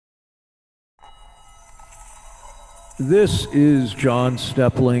This is John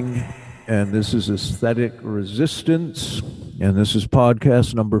Stepling, and this is Aesthetic Resistance, and this is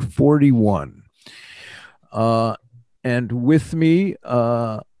podcast number 41. Uh, and with me,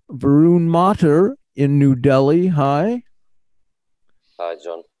 Varun Mathur in New Delhi. Hi. Hi,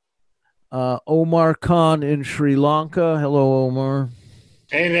 John. Omar Khan in Sri Lanka. Hello, Omar.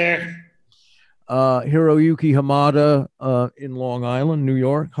 Hey there. Hiroyuki Hamada in Long Island, New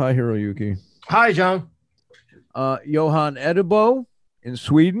York. Hi, Hiroyuki. Hi, John. Johan Edibo in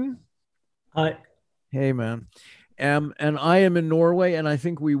Sweden. Hi. Hey, man. And I am in Norway, and I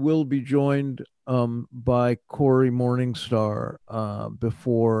think we will be joined by Corey Morningstar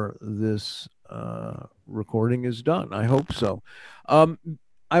before this recording is done. I hope so.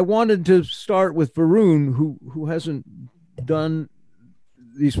 I wanted to start with Varun, who hasn't done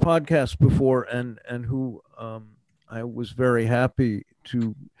these podcasts before, and who I was very happy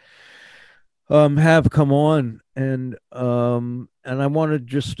to have come on, and I wanted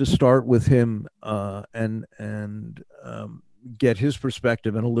just to start with him and get his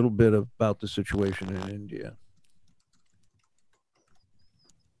perspective and a little bit about the situation in India.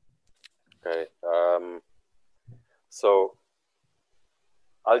 Okay. So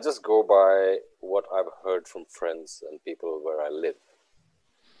I'll just go by what I've heard from friends and people where I live,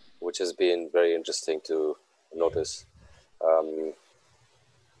 which has been very interesting to notice.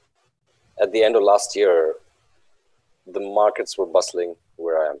 At the end of last year, the markets were bustling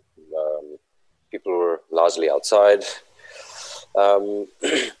where I am. People were largely outside,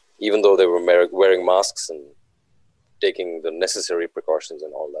 even though they were wearing masks and taking the necessary precautions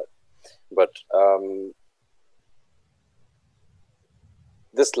and all that. But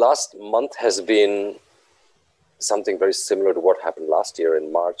this last month has been something very similar to what happened last year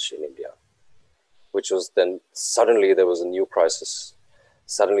in March in India, which was then suddenly there was a new crisis.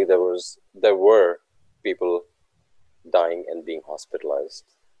 Suddenly there were people dying and being hospitalized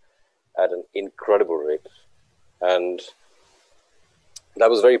at an incredible rate. And that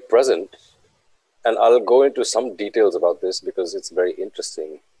was very present. And I'll go into some details about this because it's very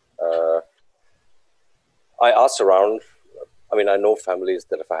interesting. I asked around. I mean, I know families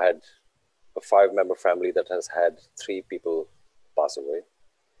that if I had a 5-member family that has had 3 people pass away,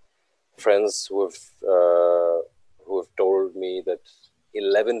 friends who have told me that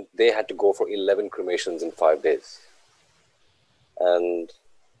they had to go for 11 cremations in 5 days. And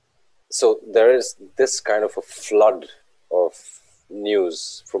so there is this kind of a flood of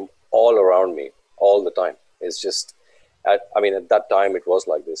news from all around me all the time. It's just, at that time it was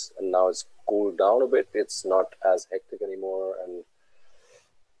like this, and now it's cooled down a bit. It's not as hectic anymore. And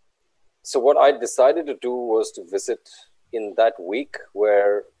so what I decided to do was to visit in that week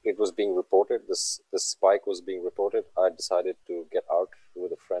where it was being reported, this spike was being reported. I decided to get out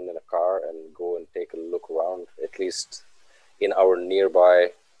with a friend in a car and go and take a look around, at least in our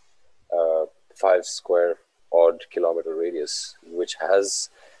nearby 5 square odd kilometer radius, which has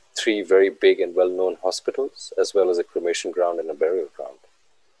 3 very big and well-known hospitals, as well as a cremation ground and a burial ground.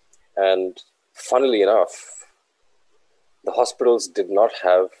 And funnily enough, the hospitals did not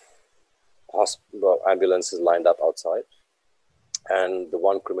have ambulances lined up outside. And the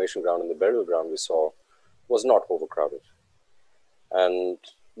one cremation ground and the burial ground we saw was not overcrowded. And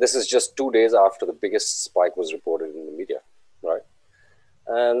this is just 2 days after the biggest spike was reported in the media, right?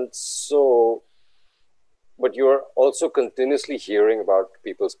 And so, but you're also continuously hearing about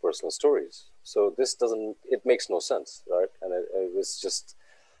people's personal stories. So it makes no sense, right? And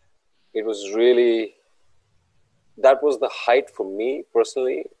it was really, that was the height for me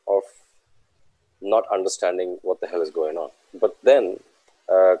personally of not understanding what the hell is going on. But then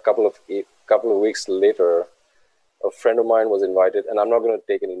a couple of weeks later, a friend of mine was invited, and I'm not going to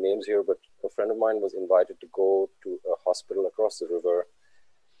take any names here, but a friend of mine was invited to go to a hospital across the river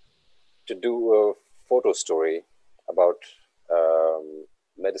to do a photo story about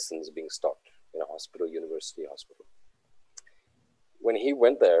medicines being stocked in a hospital, university hospital. When he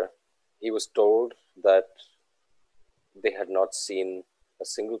went there, he was told that they had not seen a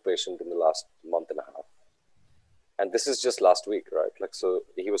single patient in the last month and a half. And this is just last week, right? So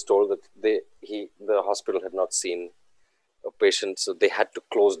he was told that the hospital had not seen a patient, so they had to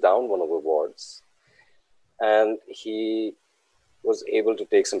close down one of the wards. And he was able to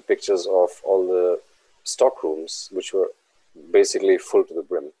take some pictures of all the stock rooms, which were basically full to the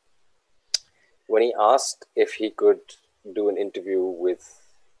brim. When he asked if he could do an interview with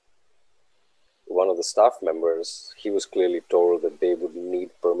one of the staff members, he was clearly told that they would need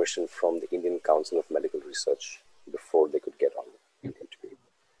permission from the Indian Council of Medical Research before they could get on an interview.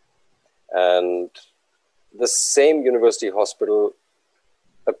 And the same university hospital,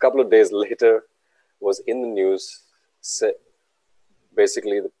 a couple of days later, was in the news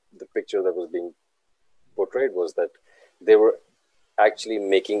basically the picture that was being portrayed was that they were actually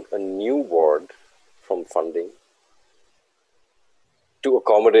making a new ward from funding to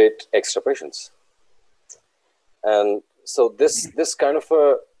accommodate extra patients. And so this kind of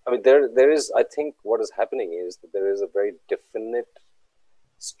there is, I think what is happening is that there is a very definite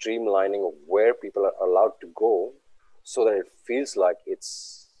streamlining of where people are allowed to go so that it feels like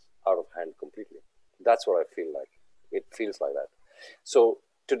it's out of hand completely. That's what I feel like. It feels like that. So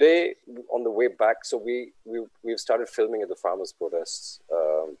today on the way back, so we've started filming at the farmers' protests,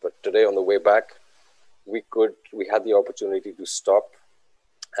 but today on the way back, we had the opportunity to stop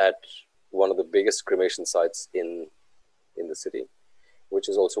at one of the biggest cremation sites in the city, which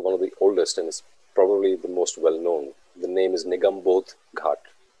is also one of the oldest and is probably the most well-known. The name is Nigambodh Ghat,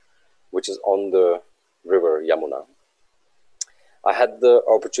 which is on the river Yamuna. I had the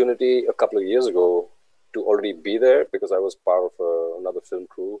opportunity a couple of years ago to already be there because I was part of another film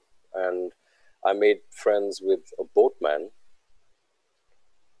crew, and I made friends with a boatman,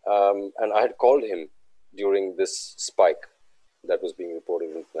 and I had called him during this spike that was being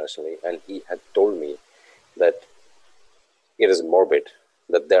reported internationally, and he had told me that it is morbid,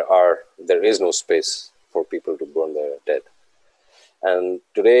 that there is no space for people to burn their dead. And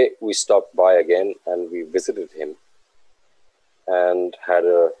today we stopped by again and we visited him and had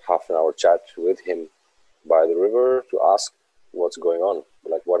a half an hour chat with him by the river to ask what's going on,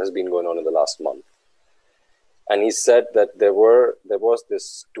 like what has been going on in the last month. And he said that there was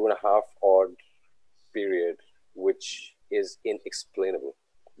this 2.5 odd period which is inexplainable.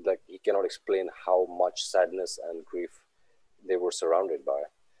 Like he cannot explain how much sadness and grief they were surrounded by.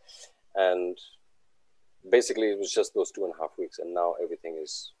 And basically it was just those 2.5 weeks, and now everything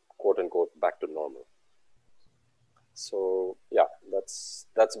is quote unquote back to normal. So yeah, that's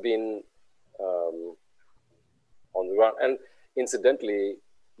been on the ground. And incidentally,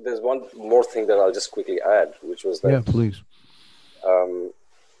 there's one more thing that I'll just quickly add, which was that please.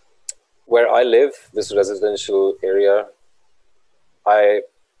 Where I live, this residential area, I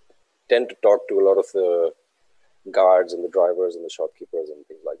tend to talk to a lot of the guards and the drivers and the shopkeepers and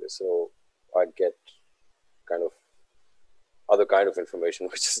things like this. So I get kind of other kind of information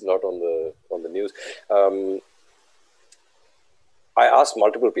which is not on the news. I asked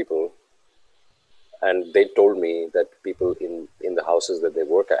multiple people, and they told me that people in the houses that they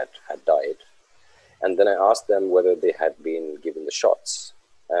work at had died. And then I asked them whether they had been given the shots,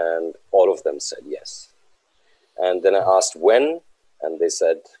 and all of them said yes. And then I asked when, and they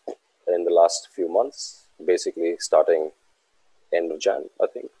said in the last few months, basically starting end of Jan, I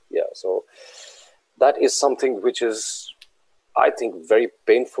think. Yeah, so that is something which is, I think, very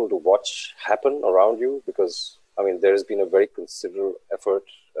painful to watch happen around you, because I mean, there has been a very considerable effort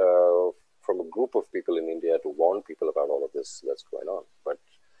from a group of people in India to warn people about all of this that's going on. But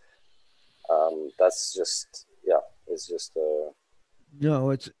that's just, it's just. No,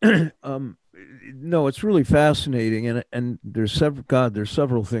 it's no, it's really fascinating, and there's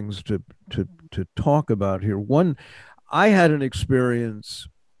several things to talk about here. One, I had an experience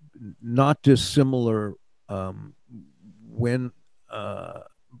not dissimilar when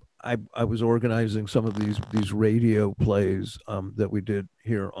I was organizing some of these radio plays that we did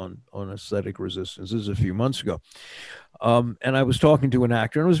here on Aesthetic Resistance. This is a few months ago. And I was talking to an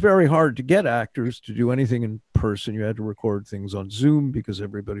actor, and it was very hard to get actors to do anything in person. You had to record things on Zoom because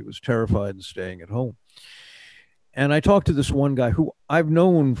everybody was terrified and staying at home. And I talked to this one guy who I've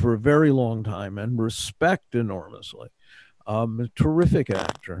known for a very long time and respect enormously, a terrific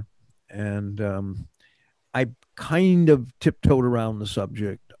actor. And I kind of tiptoed around the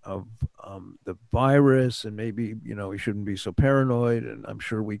subject of the virus, and maybe, we shouldn't be so paranoid, and I'm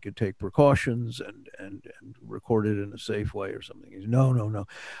sure we could take precautions and record it in a safe way or something. He's, no.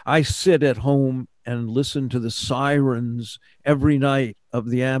 I sit at home and listen to the sirens every night of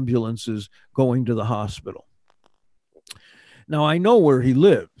the ambulances going to the hospital. Now, I know where he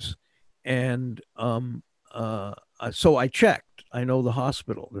lives, and so I checked. I know the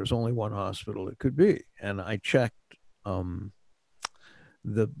hospital. There's only one hospital it could be, and I checked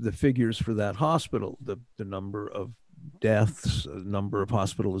the figures for that hospital, the number of deaths, the number of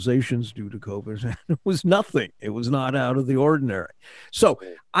hospitalizations due to COVID, and it was nothing. It was not out of the ordinary. So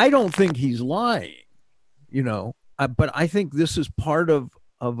I don't think he's lying, but I think this is part of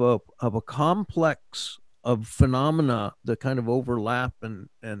a complex of phenomena that kind of overlap and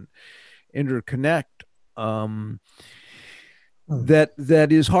interconnect.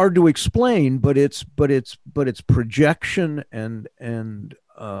 That is hard to explain, but it's projection and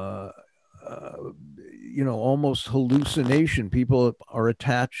almost hallucination. People are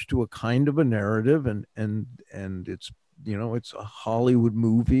attached to a kind of a narrative, and it's it's a Hollywood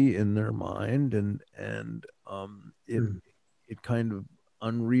movie in their mind, and it kind of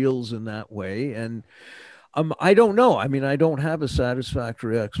unreels in that way. And I don't know. I mean, I don't have a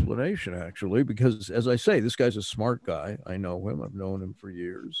satisfactory explanation, actually, because as I say, this guy's a smart guy. I know him. I've known him for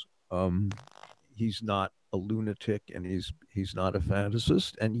years. He's not a lunatic, and he's not a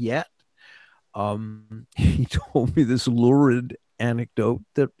fantasist, and yet he told me this lurid anecdote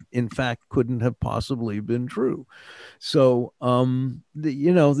that in fact couldn't have possibly been true. So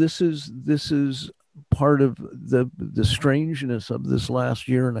this is part of the strangeness of this last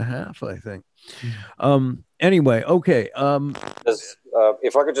year and a half, I think. Anyway, okay.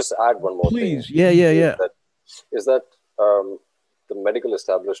 If I could just add one more please. thing. Yeah. Is that the medical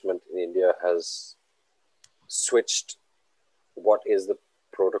establishment in India has switched what is the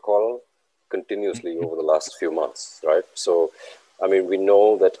protocol continuously over the last few months, right? So, I mean, we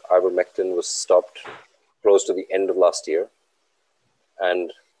know that ivermectin was stopped close to the end of last year,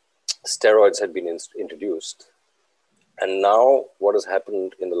 and steroids had been introduced. And now what has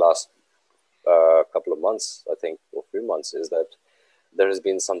happened in the last couple of months, I think, or few months, is that there has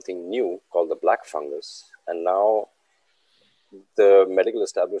been something new called the black fungus. And now the medical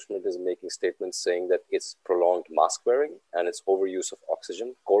establishment is making statements saying that it's prolonged mask wearing and it's overuse of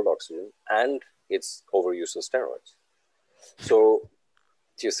oxygen, cold oxygen, and it's overuse of steroids. So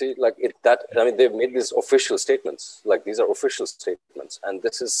you see, they've made these official statements, like these are official statements. And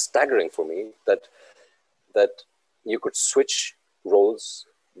this is staggering for me that you could switch roles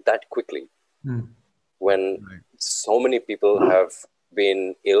that quickly when so many people have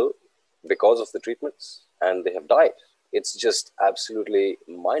been ill because of the treatments and they have died. It's just absolutely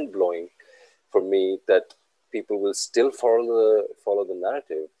mind-blowing for me that people will still follow the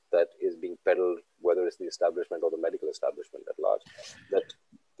narrative that is being peddled, whether it's the establishment or the medical establishment at large, that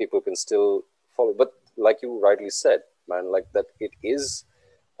people can still follow. But like you rightly said, man, like that it is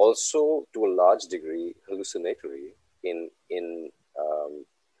also to a large degree hallucinatory in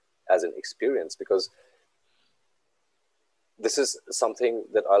as an experience, because this is something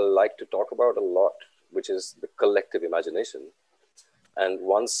that I like to talk about a lot, which is the collective imagination. And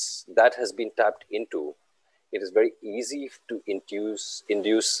once that has been tapped into, it is very easy to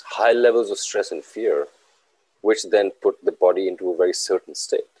induce high levels of stress and fear, which then put the body into a very certain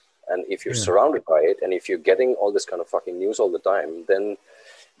state. And if you're surrounded by it, and if you're getting all this kind of fucking news all the time, then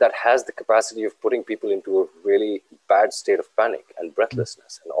that has the capacity of putting people into a really bad state of panic and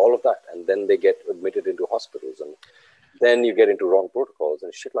breathlessness and all of that. And then they get admitted into hospitals, and then you get into wrong protocols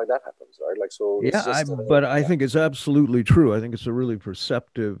and shit like that happens, right? Like, so I think it's absolutely true. I think it's a really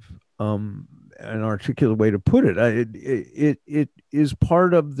perceptive and articulate way to put it. It is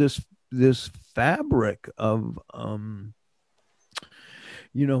part of this fabric of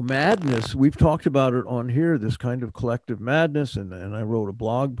madness. We've talked about it on here, this kind of collective madness, and I wrote a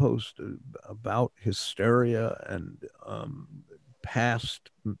blog post about hysteria and past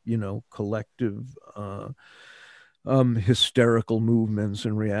collective hysterical movements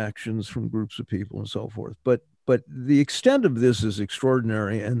and reactions from groups of people and so forth. But the extent of this is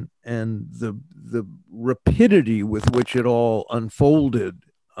extraordinary, and the rapidity with which it all unfolded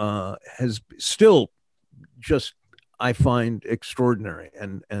has still just, I find, extraordinary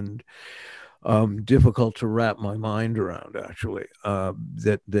and difficult to wrap my mind around, actually,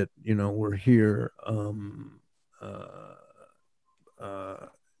 that we're here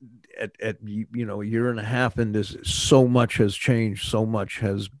at a year and a half, and so much has changed, so much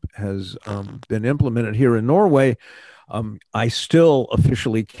has been implemented here in Norway. I still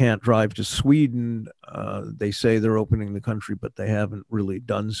officially can't drive to Sweden. They say they're opening the country, but they haven't really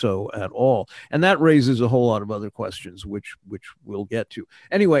done so at all. And that raises a whole lot of other questions, which we'll get to.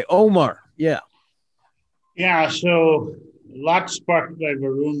 Anyway, Omar, yeah. Yeah, so a lot sparked by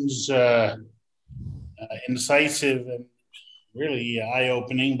Varun's incisive and really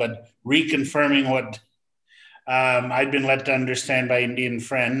eye-opening, but reconfirming what I'd been led to understand by Indian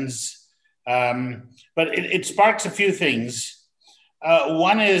friends. But it sparks a few things.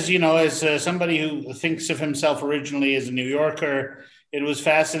 One is, as somebody who thinks of himself originally as a New Yorker, it was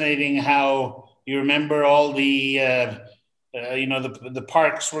fascinating how you remember all the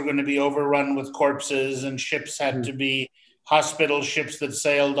parks were going to be overrun with corpses, and ships had to be hospital ships that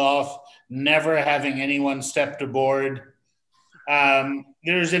sailed off, never having anyone stepped aboard.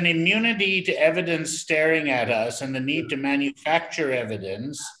 There's an immunity to evidence staring at us, and the need to manufacture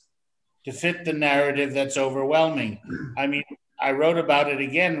evidence to fit the narrative that's overwhelming. I mean, I wrote about it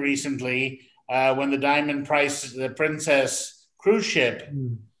again recently when the Diamond Princess cruise ship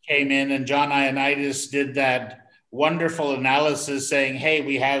came in, and John Ioannidis did that wonderful analysis saying, hey,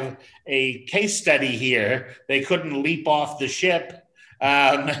 we have a case study here. They couldn't leap off the ship.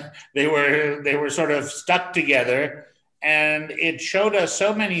 They were sort of stuck together. And it showed us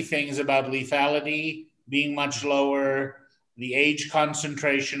so many things about lethality being much lower, the age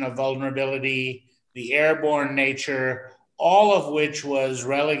concentration of vulnerability, the airborne nature, all of which was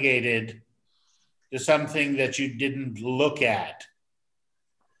relegated to something that you didn't look at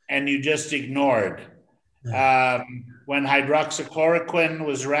and you just ignored. When hydroxychloroquine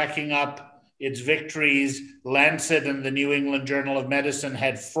was racking up its victories, Lancet and the New England Journal of Medicine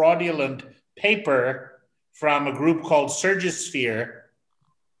had fraudulent paper from a group called Surgisphere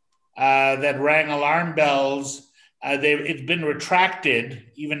that rang alarm bells. It's been retracted.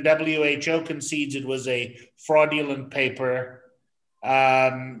 Even WHO concedes it was a fraudulent paper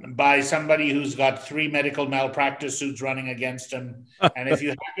by somebody who's got 3 medical malpractice suits running against him. And if you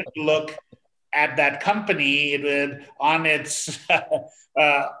happen to look at that company, it would on its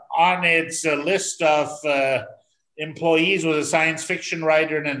list of employees was a science fiction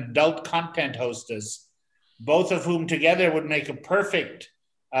writer and an adult content hostess, both of whom together would make a perfect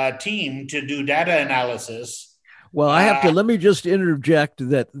team to do data analysis. Well, I have to let me just interject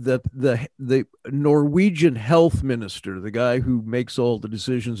that the Norwegian health minister, the guy who makes all the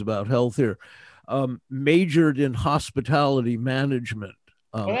decisions about health here, majored in hospitality management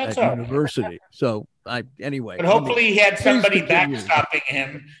at university. So anyway. But hopefully he had somebody backstopping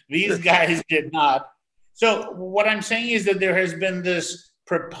him. These guys did not. So what I'm saying is that there has been this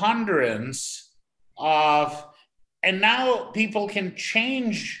preponderance of, and now people can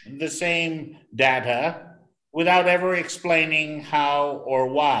change the same data without ever explaining how or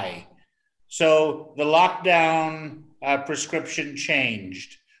why. So the lockdown prescription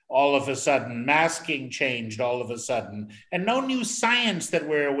changed all of a sudden, masking changed all of a sudden, and no new science that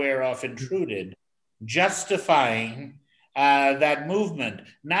we're aware of intruded, justifying that movement.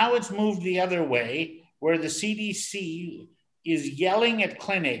 Now it's moved the other way, where the CDC is yelling at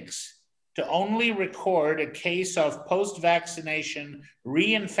clinics to only record a case of post-vaccination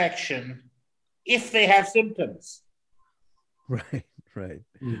reinfection if they have symptoms. Right.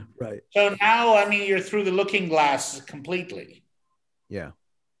 So now, I mean, you're through the looking glass completely. Yeah.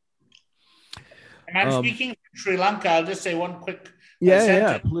 And I'm speaking from Sri Lanka. I'll just say one quick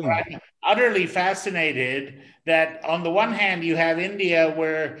sentence. Please. I'm utterly fascinated that on the one hand, you have India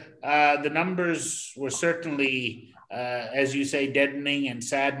where the numbers were certainly, as you say, deadening and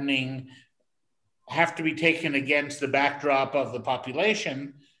saddening, have to be taken against the backdrop of the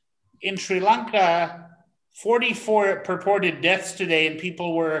population. In Sri Lanka, 44 purported deaths today, and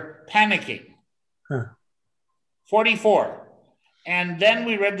people were panicking. 44. And then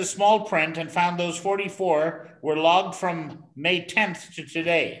we read the small print and found those 44 were logged from May 10th to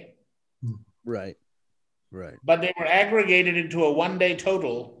today. Right. But they were aggregated into a one-day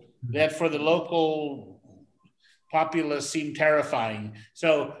total that for the local populace seemed terrifying.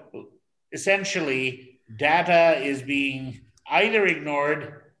 So essentially, data is being either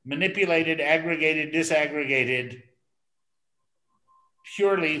ignored, manipulated, aggregated, disaggregated,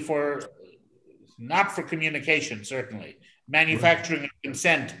 purely not for communication, certainly. Manufacturing of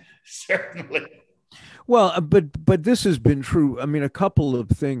consent, certainly. Well, but this has been true. I mean, a couple of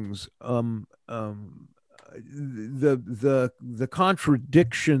things. The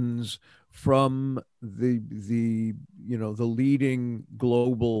contradictions from the leading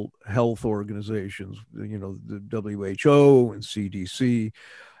global health organizations, the WHO and CDC,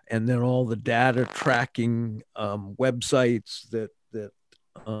 and then all the data tracking websites that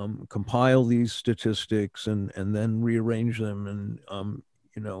compile these statistics and then rearrange them, and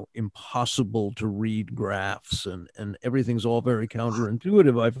impossible to read graphs, and everything's all very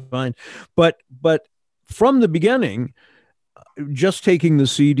counterintuitive, I find. But from the beginning, just taking the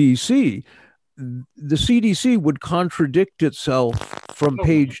CDC would contradict itself from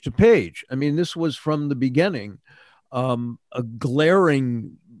page to page. I mean, this was from the beginning a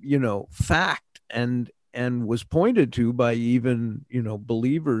glaring, fact, and was pointed to by even,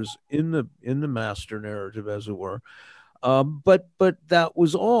 believers in the master narrative, as it were. But that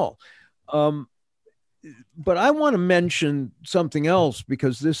was all. But I want to mention something else,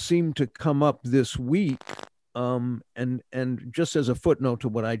 because this seemed to come up this week. And just as a footnote to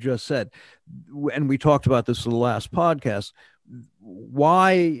what I just said, and we talked about this in the last podcast,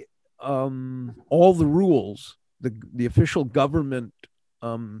 why all the rules, the official government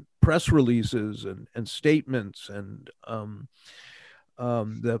press releases and statements, and all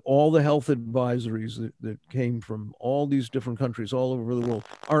the health advisories that came from all these different countries all over the world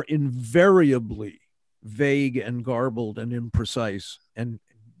are invariably vague and garbled and imprecise, and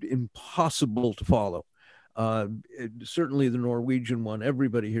impossible to follow. Certainly the Norwegian one,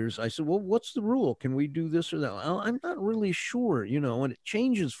 everybody hears. I said, well, what's the rule? Can we do this or that? Well, I'm not really sure, and it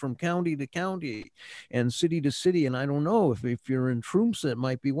changes from county to county and city to city. And I don't know if you're in Tromsø, it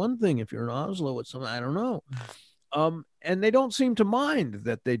might be one thing. If you're in Oslo, it's something, I don't know. And they don't seem to mind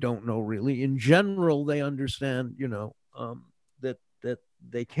that they don't know really. In general, they understand, that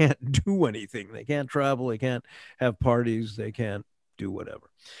they can't do anything. They can't travel. They can't have parties. They can't do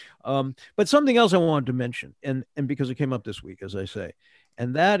whatever. But something else I wanted to mention, and because it came up this week, as I say,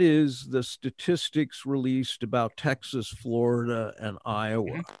 and that is the statistics released about Texas, Florida, and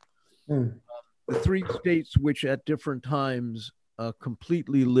Iowa. The three states which at different times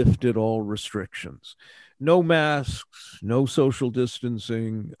completely lifted all restrictions. No masks, no social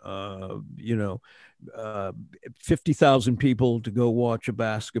distancing, 50,000 people to go watch a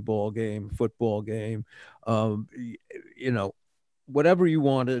basketball game, football game, whatever you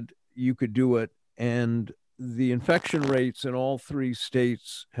wanted, you could do it. And the infection rates in all three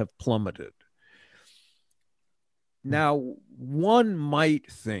states have plummeted. Now, one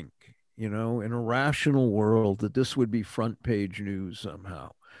might think, in a rational world, that this would be front page news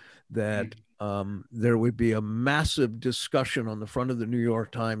somehow, that there would be a massive discussion on the front of the New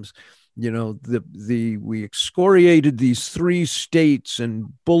York Times. We excoriated these three states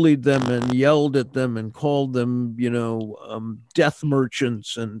and bullied them and yelled at them and called them, death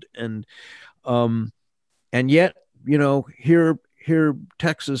merchants, and yet, here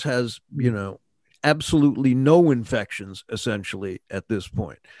Texas has, absolutely no infections essentially at this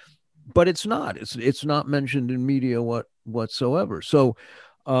point. But it's not mentioned in media whatsoever. So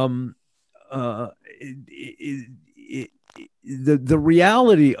the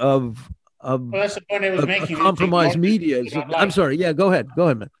reality of that's the point I was making. Compromised media is, I'm sorry. Yeah, go ahead,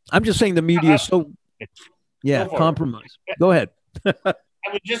 man. I'm just saying the media is so compromised. Go ahead. I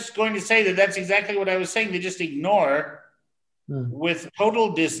was just going to say that's exactly what I was saying. They just ignore with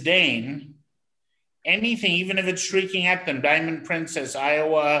total disdain anything, even if it's shrieking at them. Diamond Princess,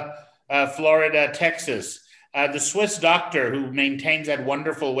 Iowa, Florida, Texas. The Swiss doctor who maintains that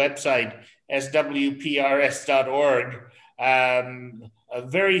wonderful website, swprs.org, a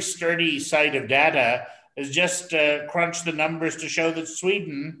very sturdy site of data, has just crunched the numbers to show that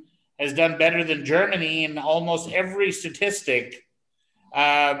Sweden has done better than Germany in almost every statistic.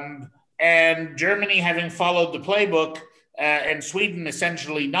 And Germany having followed the playbook, and Sweden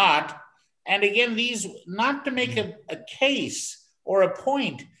essentially not. And again, these, not to make a case or a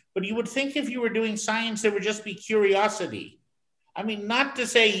point, but you would think if you were doing science, there would just be curiosity. I mean, not to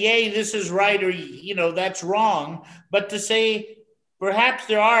say, yay, this is right, or, that's wrong, but to say, perhaps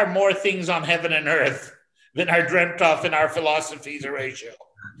there are more things on heaven and earth than are dreamt of in our philosophies, Horatio.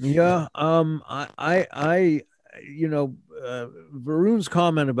 Yeah. Varun's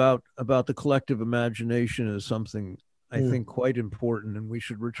comment about the collective imagination is something I think quite important, and we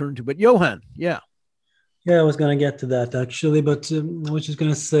should return to. But Johan, yeah, I was going to get to that actually, but I was just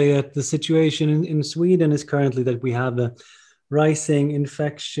going to say that the situation in Sweden is currently that we have rising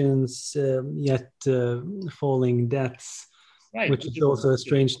infections, yet falling deaths, right, which is also a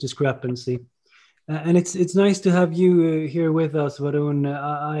strange discrepancy. And it's nice to have you here with us, Varun.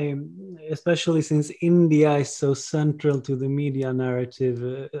 I especially since India is so central to the media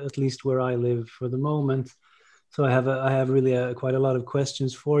narrative, at least where I live for the moment. So I have really quite a lot of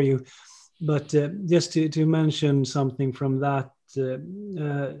questions for you. But just to mention something from that, so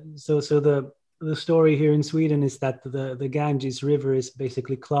the story here in Sweden is that the Ganges River is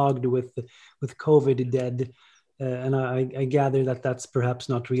basically clogged with COVID dead. And I gather that that's perhaps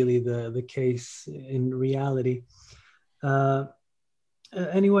not really the case in reality.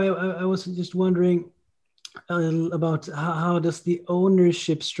 Anyway, I was just wondering about how does the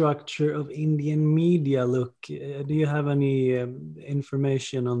ownership structure of Indian media look? Do you have any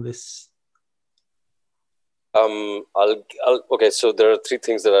information on this? Okay, so there are three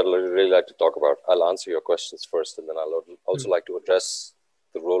things that I'd really like to talk about. I'll answer your questions first, and then I'll also like to address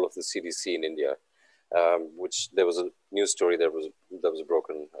the role of the CDC in India. Which there was a news story that was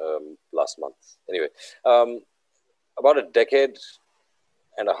broken last month. Anyway, about a decade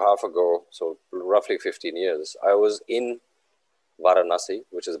and a half ago, so roughly 15 years, I was in Varanasi,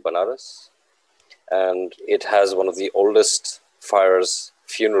 which is Banaras, and it has one of the oldest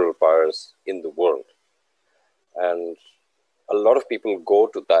funeral pyres in the world. And a lot of people go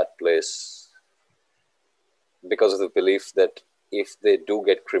to that place because of the belief that if they do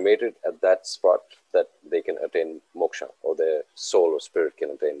get cremated at that spot, that they can attain moksha, or their soul or spirit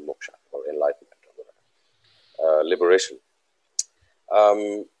can attain moksha or enlightenment or liberation.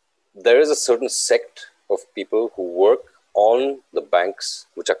 There is a certain sect of people who work on the banks,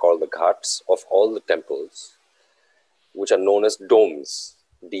 which are called the ghats of all the temples, which are known as domes,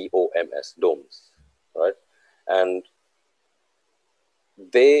 D-O-M-S, domes, right? And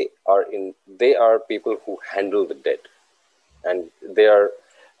they are people who handle the dead, and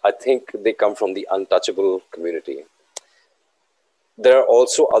I think they come from the untouchable community. There are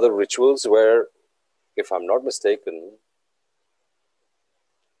also other rituals where, if I'm not mistaken,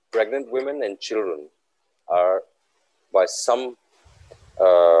 pregnant women and children are, by some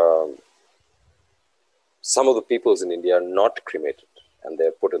of the peoples in India, are not cremated, and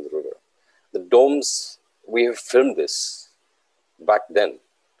they're put in the river. The domes, we have filmed this back then.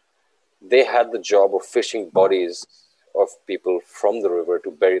 They had the job of fishing bodies of people from the river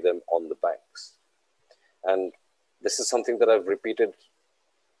to bury them on the banks. And this is something that I've repeated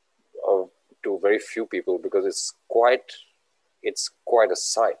to very few people, because it's quite a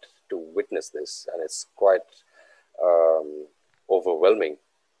sight to witness this, and it's quite overwhelming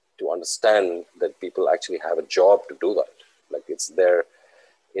to understand that people actually have a job to do that. Like, it's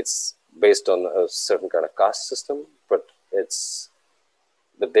based on a certain kind of caste system, but it's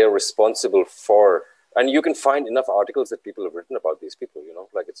that they're responsible for, and you can find enough articles that people have written about these people,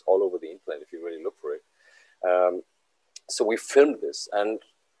 like it's all over the internet if you really look for it. So we filmed this, and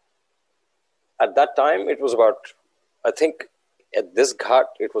at that time it was about, I think at this ghat,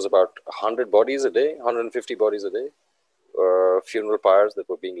 it was about 100 bodies a day, 150 bodies a day, funeral pyres that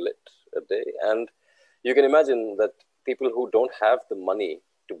were being lit a day. And you can imagine that people who don't have the money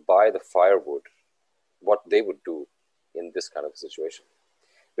to buy the firewood, what they would do in this kind of situation.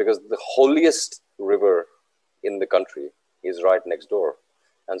 Because the holiest river in the country is right next door.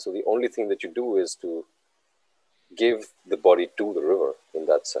 And so the only thing that you do is to give the body to the river in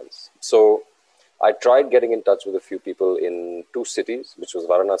that sense. So I tried getting in touch with a few people in 2 cities, which was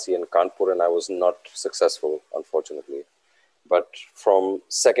Varanasi and Kanpur, and I was not successful, unfortunately. But from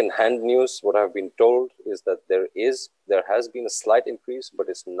second-hand news, what I've been told is that there has been a slight increase, but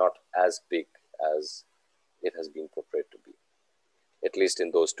it's not as big as it has been portrayed to be, at least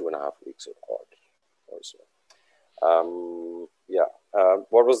in those 2.5 weeks or so.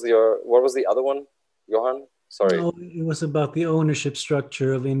 What was the other one, Johan? Sorry. No, it was about the ownership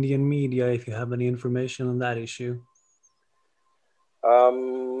structure of Indian media, if you have any information on that issue.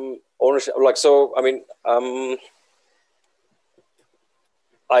 Ownership,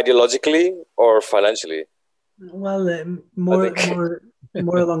 ideologically or financially? Well, more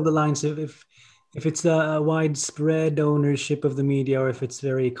along the lines of if it's a widespread ownership of the media, or if it's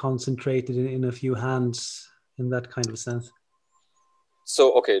very concentrated in a few hands, in that kind of sense.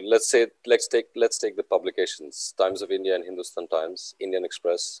 So, okay, let's take the publications: Times of India and Hindustan Times, Indian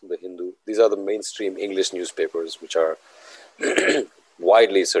Express, The Hindu. These are the mainstream English newspapers which are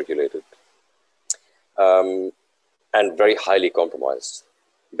widely circulated and very highly compromised.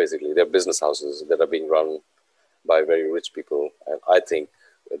 Basically, they're business houses that are being run by very rich people. And I think,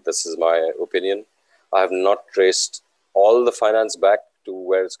 this is my opinion, I have not traced all the finance back to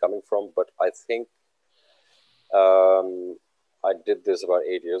where it's coming from, but I think I did this about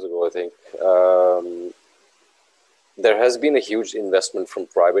 8 years ago, I think. There has been a huge investment from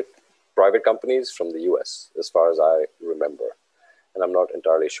private companies from the US, as far as I remember. And I'm not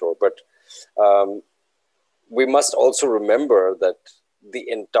entirely sure. But we must also remember that the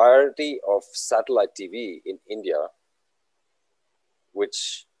entirety of satellite TV in India,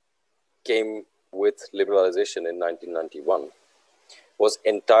 which came with liberalization in 1991,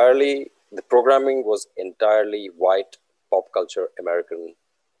 the programming was entirely white, pop culture, American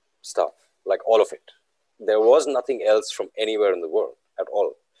stuff, like all of it. There was nothing else from anywhere in the world at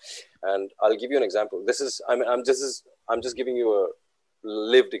all. And I'll give you an example. I'm just giving you a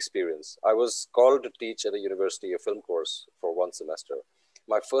lived experience. I was called to teach at a university, a film course, for 1 semester.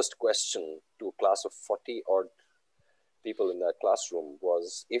 My first question to a class of 40 odd people in that classroom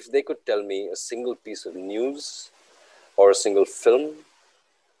was if they could tell me a single piece of news or a single film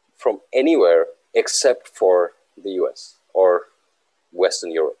from anywhere except for the US or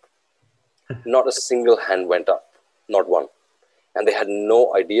Western Europe. Not a single hand went up, not one. And they had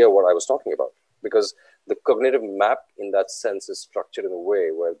no idea what I was talking about, because the cognitive map in that sense is structured in a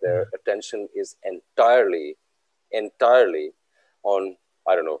way where their attention is entirely on,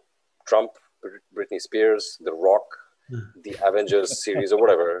 I don't know, Trump, Britney Spears, The Rock, the Avengers series or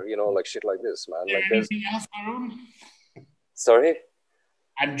whatever, like shit like this, man. Is there anything else, Varun? Sorry?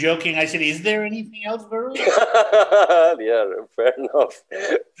 I'm joking. I said, is there anything else, Varun? Yeah, fair enough.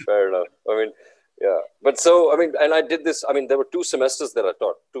 I mean, yeah. But so, and I did this, there were 2 semesters that I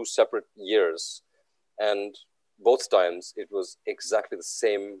taught, 2 separate years. And both times it was exactly the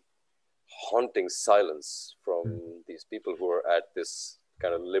same haunting silence from these people who are at this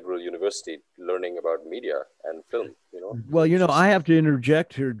kind of liberal university learning about media and film, Well, I have to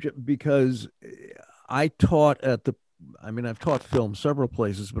interject here because I taught I've taught film several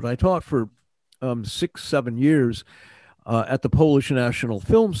places, but I taught for 6-7 years at the Polish National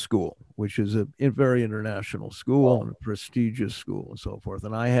Film School, which is a very international school and a prestigious school and so forth.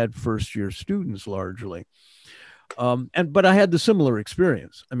 And I had first-year students largely. But I had the similar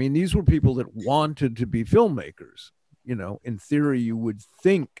experience. I mean, these were people that wanted to be filmmakers. In theory, you would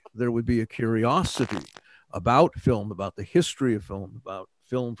think there would be a curiosity about film, about the history of film, about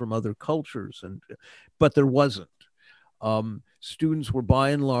film from other cultures, but there wasn't. Students were by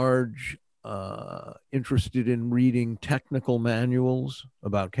and large interested in reading technical manuals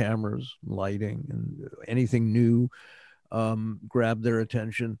about cameras, lighting, and anything new grabbed their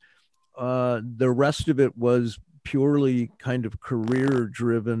attention. The rest of it was purely kind of career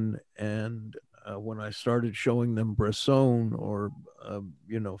driven. And when I started showing them Bresson or,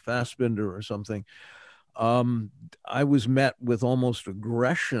 Fassbinder or something, I was met with almost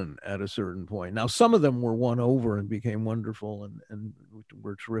aggression at a certain point. Now, some of them were won over and became wonderful and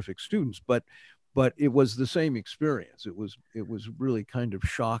were terrific students, but it was the same experience. It was really kind of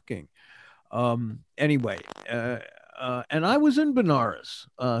shocking. Anyway, and I was in Benares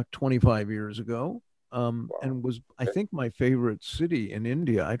 25 years ago. And was, I think, my favorite city in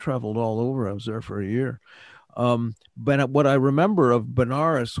India. I traveled all over. I was there for a year. But what I remember of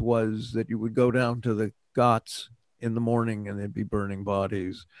Benares was that you would go down to the Ghats in the morning and they'd be burning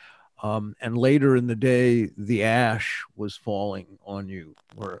bodies. And later in the day, the ash was falling on you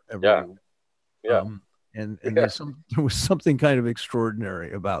wherever you. Yeah. And there was something kind of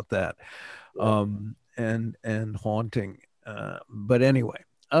extraordinary about that, and haunting. But anyway,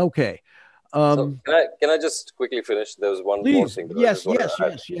 okay. So can I just quickly finish? There was one more thing. Yes. Okay.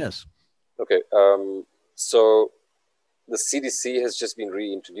 So the CDC has just been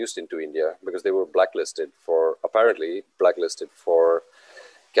reintroduced into India because they were apparently blacklisted for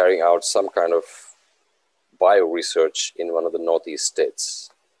carrying out some kind of bio research in one of the Northeast states.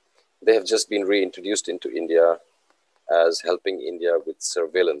 They have just been reintroduced into India as helping India with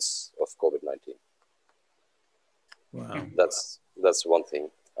surveillance of COVID-19. Wow. That's one thing.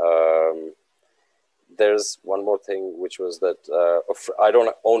 There's one more thing, which was that I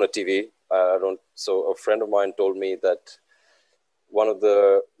don't own a TV. So a friend of mine told me that one of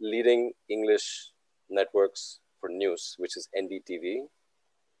the leading English networks for news, which is NDTV,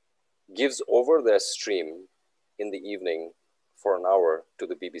 gives over their stream in the evening for an hour to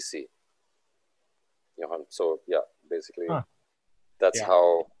the BBC. So yeah, basically that's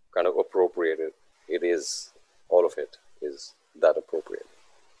how kind of appropriate it is. All of it is that appropriate.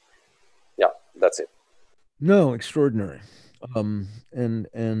 Yeah, that's it. No, extraordinary.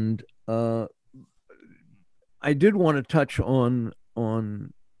 I did want to touch on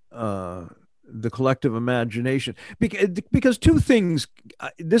the collective imagination because two things.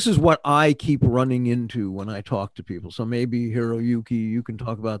 This is what I keep running into when I talk to people. So maybe Hiroyuki, you can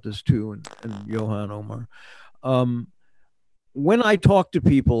talk about this too, and Johan Omar. When I talk to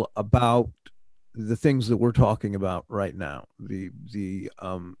people about the things that we're talking about right now, the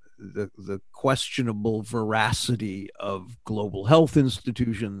questionable veracity of global health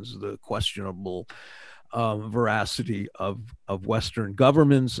institutions, the questionable veracity of Western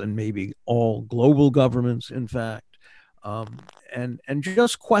governments, and maybe all global governments, in fact, and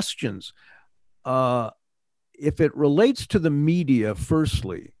just questions. If it relates to the media,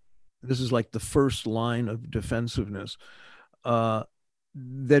 firstly, this is like the first line of defensiveness,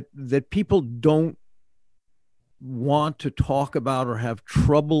 that people don't want to talk about or have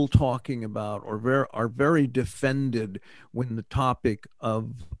trouble talking about, or are very defended when the topic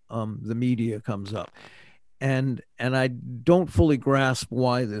of the media comes up, and I don't fully grasp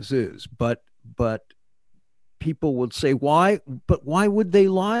why this is, but people would say, why would they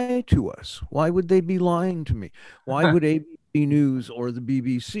lie to us? Why would they be lying to me? Why would ABC News or the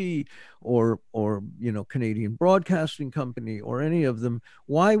BBC or Canadian Broadcasting Company or any of them,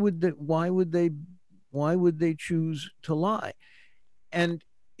 why would they choose to lie? And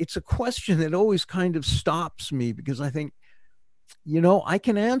it's a question that always kind of stops me, because I think, I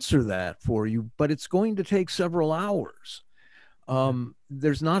can answer that for you, but it's going to take several hours.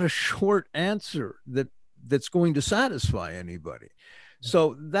 There's not a short answer that's going to satisfy anybody.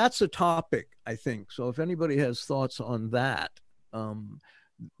 So that's a topic, I think. So if anybody has thoughts on that,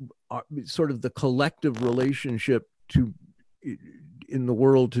 sort of the collective relationship in the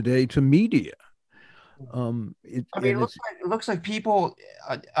world today to media. It, I mean, and it looks like people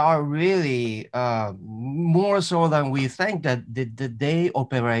are really more so than we think that they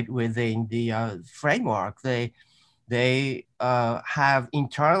operate within the framework. They have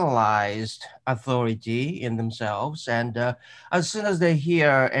internalized authority in themselves, and as soon as they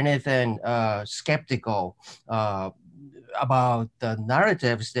hear anything skeptical about the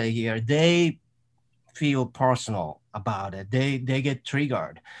narratives they hear, they feel personal about it. They get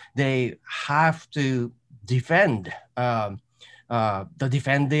triggered. They have to defend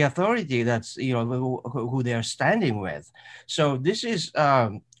defend the authority that's who they're standing with. So this is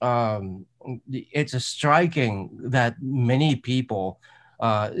it's a striking that many people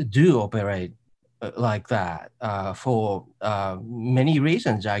do operate like that for many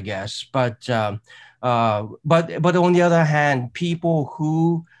reasons, I guess. But on the other hand, people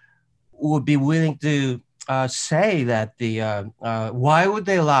who would be willing to say that why would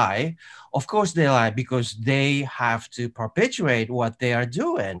they lie? Of course they lie because they have to perpetuate what they are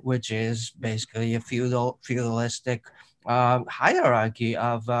doing, which is basically a feudalistic hierarchy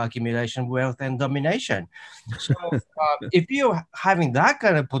of accumulation, wealth, and domination. So if you're having that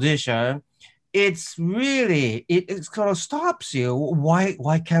kind of position, it's really it kind of stops you.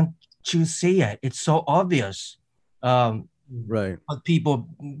 Why can't you see it? It's so obvious. right. But people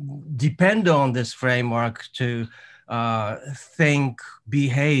depend on this framework to think,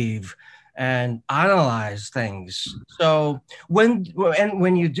 behave, and analyze things. So when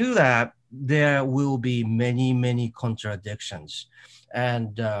you do that, there will be many contradictions,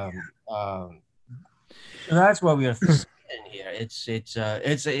 and so that's what we are seeing here. It's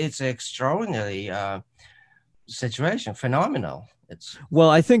an extraordinary situation, phenomenal. Well,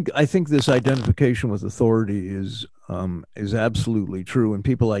 I think this identification with authority is absolutely true, and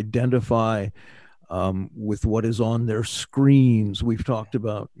people identify with what is on their screens. We've talked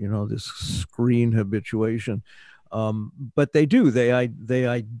about this screen habituation, but they do they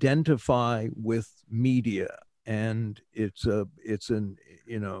identify with media, and it's a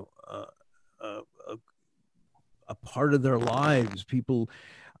part of their lives. People,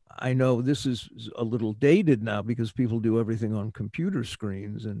 I know this is a little dated now because people do everything on computer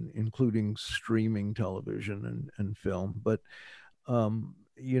screens, and including streaming television and film. But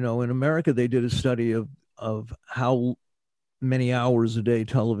in America, they did a study of how many hours a day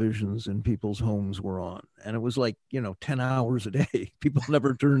televisions in people's homes were on, and it was like 10 hours a day. People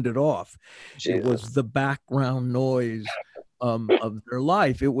never turned it off. Jesus. It was the background noise of their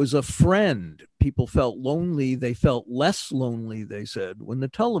life. It was a friend. People felt lonely. They felt less lonely, they said, when the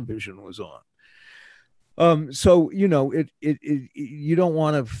television was on. So you don't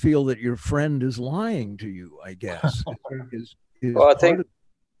want to feel that your friend is lying to you, I guess. Well, I think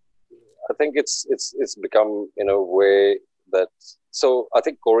it's become in a way that. So I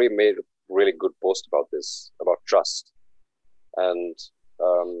think Corey made a really good post about this, about trust, and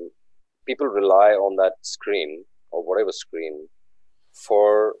people rely on that screen or whatever screen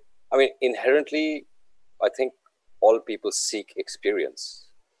for. I mean, inherently, I think all people seek experience,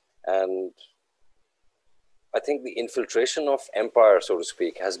 and I think the infiltration of empire, so to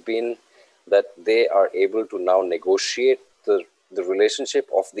speak, has been that they are able to now negotiate the relationship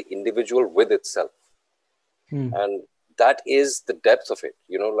of the individual with itself. And that is the depth of it,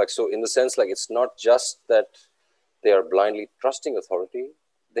 so in the sense, like, it's not just that they are blindly trusting authority.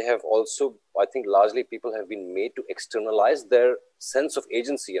 They have also, I think, largely people have been made to externalize their sense of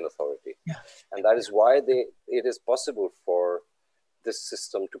agency and authority. Yeah. And that is why it is possible for this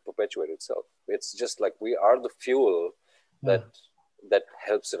system to perpetuate itself. It's just like we are the fuel that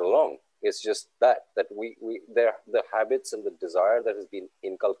helps it along. It's just that the habits and the desire that has been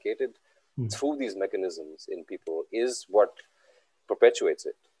inculcated through these mechanisms in people is what perpetuates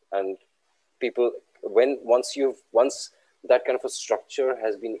it. And people, once that kind of a structure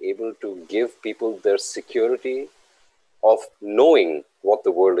has been able to give people their security of knowing what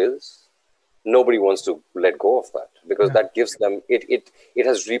the world is, nobody wants to let go of that, because that gives them it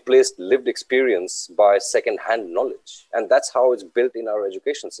has replaced lived experience by second-hand knowledge. And that's how it's built in our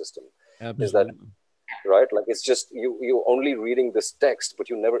education system. Absolutely. Is that right? Like, it's just you only reading this text, but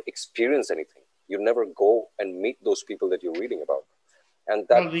you never experience anything. You never go and meet those people that you're reading about. And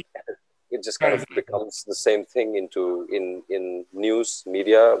that it just kind of becomes the same thing in news,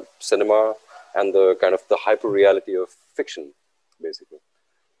 media, cinema, and the kind of the hyper reality of fiction, basically.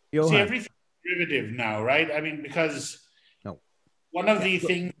 See, everything's derivative now, right? I mean, because one of the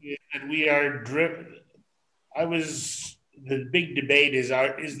things that we are driven, the big debate is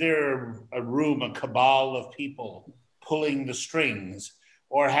there a room, a cabal of people pulling the strings,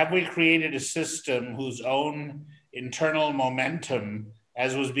 or have we created a system whose own internal momentum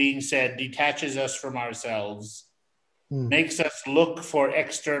as was being said, detaches us from ourselves, makes us look for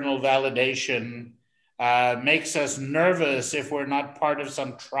external validation, makes us nervous if we're not part of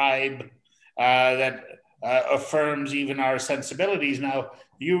some tribe that affirms even our sensibilities. Now,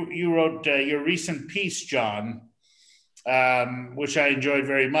 you wrote your recent piece, John, which I enjoyed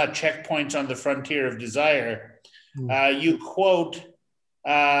very much, Checkpoints on the Frontier of Desire. You quote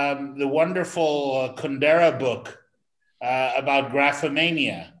the wonderful Kundera book about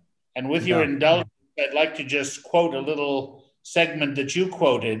graphomania. And with your indulgence, I'd like to just quote a little segment that you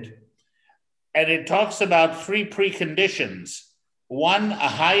quoted. And it talks about 3 preconditions. 1, a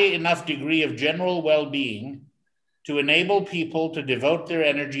high enough degree of general well-being to enable people to devote their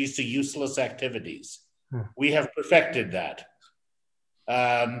energies to useless activities. We have perfected that.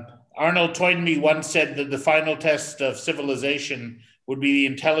 Arnold Toynbee once said that the final test of civilization would be the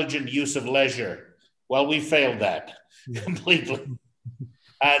intelligent use of leisure. Well, we failed that completely.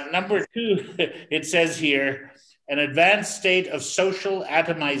 Number 2, it says here, an advanced state of social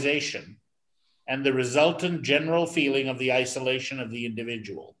atomization and the resultant general feeling of the isolation of the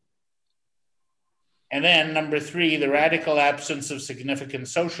individual. And then number 3, the radical absence of significant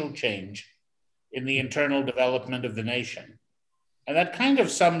social change in the internal development of the nation. And that kind of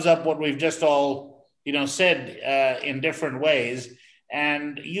sums up what we've just all, said in different ways.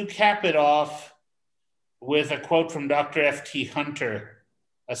 And you cap it off with a quote from Dr. F.T. Hunter,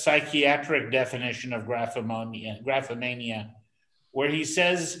 a psychiatric definition of graphomania, where he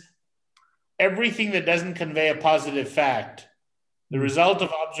says, everything that doesn't convey a positive fact, the result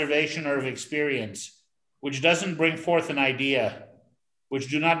of observation or of experience, which doesn't bring forth an idea, which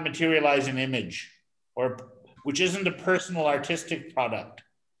do not materialize an image, or which isn't a personal artistic product,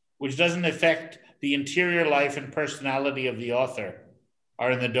 which doesn't affect the interior life and personality of the author,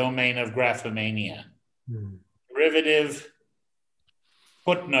 are in the domain of graphomania. Derivative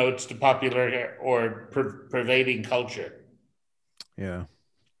footnotes to popular or pervading culture. Yeah.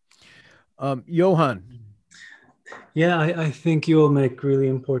 Johan. Yeah, I think you all make really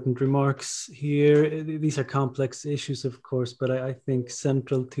important remarks here. These are complex issues, of course, but I think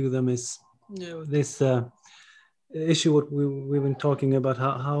central to them is this issue what we've been talking about,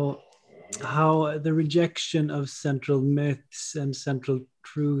 how the rejection of central myths and central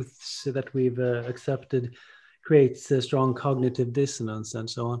truths that we've accepted creates a strong cognitive dissonance and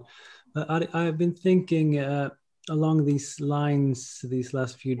so on. I've been thinking along these lines these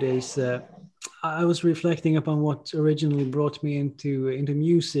last few days. I was reflecting upon what originally brought me into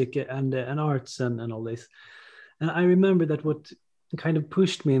music and arts and all this. And I remember that what kind of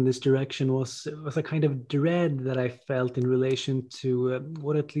pushed me in this direction was a kind of dread that I felt in relation to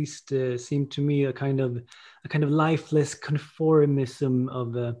what at least seemed to me a kind of lifeless conformism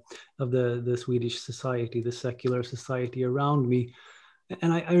of the Swedish society, the secular society around me.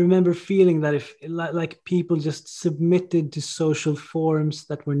 And I remember feeling that if like people just submitted to social forms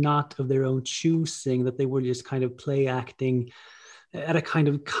that were not of their own choosing, that they were just kind of play acting at a kind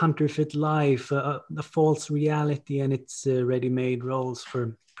of counterfeit life, a false reality and its ready-made roles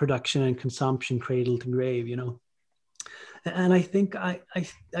for production and consumption, cradle to grave, And I think I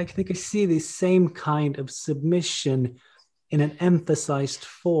see this same kind of submission in an emphasized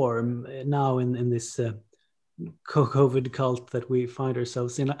form now in this COVID cult that we find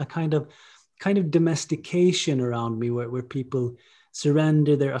ourselves in, a kind of domestication around me where people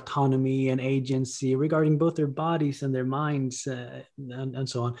surrender their autonomy and agency regarding both their bodies and their minds and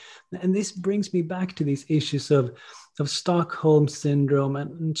so on. And this brings me back to these issues of Stockholm syndrome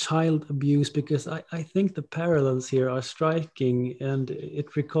and child abuse, because I think the parallels here are striking, and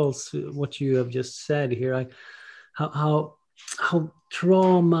it recalls what you have just said here, how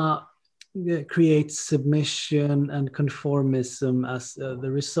trauma creates submission and conformism as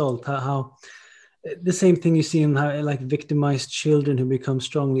the result, how the same thing you see in how like victimized children who become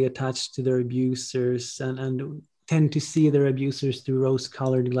strongly attached to their abusers and tend to see their abusers through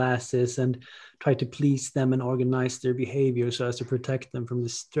rose-colored glasses and try to please them and organize their behavior so as to protect them from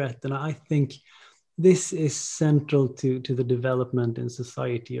this threat. And I think this is central to the development in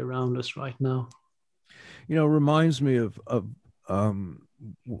society around us right now. Reminds me of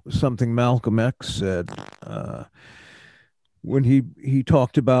something Malcolm X said when he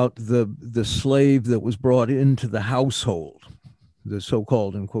talked about the slave that was brought into the household, the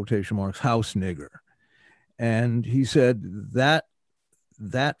so-called, in quotation marks, house nigger. And he said that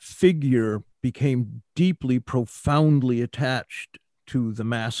figure became deeply, profoundly attached to the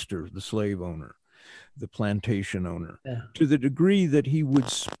master, the slave owner, the plantation owner, to the degree that he would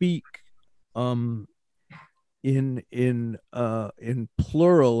speak in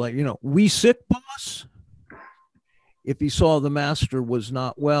plural, like, we sick, boss? if he saw the master was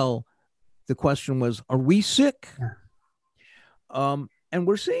not well, the question was, are we sick? And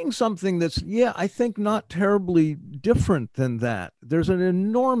we're seeing something that's, I think not terribly different than that. There's an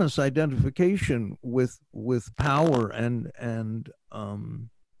enormous identification with power and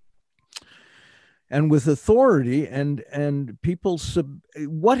with authority, and people.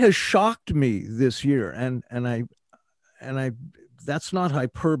 What has shocked me this year, and I, that's not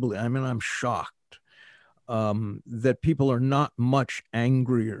hyperbole. I mean, I'm shocked that people are not much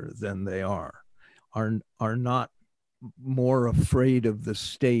angrier than they are not more afraid of the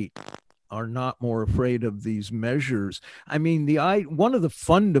state, are not more afraid of these measures. I mean, one of the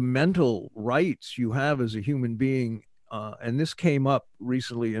fundamental rights you have as a human being, and this came up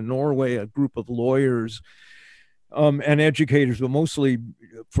recently in Norway, a group of lawyers and educators, but mostly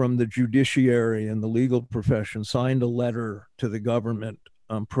from the judiciary and the legal profession, signed a letter to the government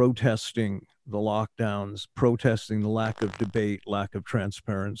protesting the lockdowns, protesting the lack of debate, lack of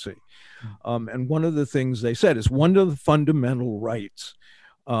transparency. And one of the things they said is one of the fundamental rights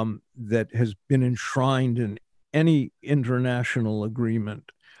that has been enshrined in any international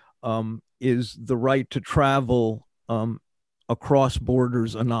agreement is the right to travel across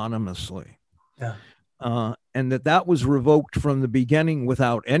borders anonymously. Yeah. And that was revoked from the beginning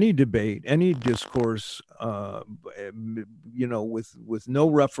without any debate, any discourse, with no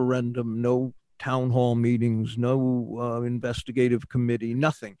referendum, no town hall meetings, no investigative committee,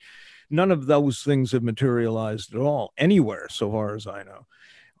 nothing. None of those things have materialized at all anywhere, so far as I know.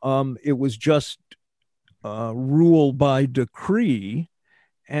 It was just rule by decree,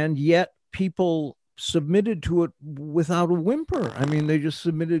 and yet people submitted to it without a whimper. I mean, they just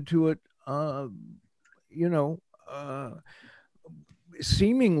submitted to it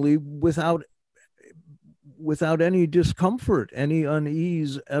seemingly without any discomfort, any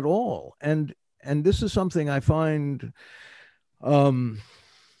unease at all. And this is something I find,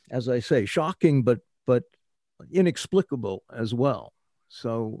 as I say, shocking, but inexplicable as well.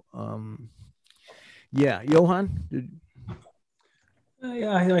 So, Johan?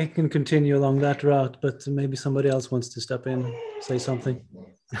 I can continue along that route, but maybe somebody else wants to step in, say something.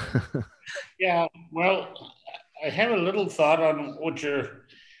 Yeah, well, I have a little thought on what you're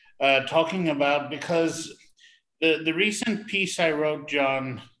talking about, because the recent piece I wrote,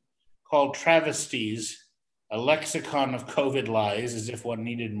 John, called Travesties, a lexicon of COVID lies, as if one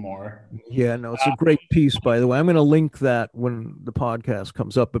needed more. Yeah, no, it's a great piece, by the way. I'm going to link that when the podcast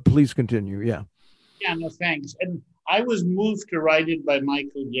comes up, but please continue. Yeah. Yeah, no, thanks. And I was moved to write it by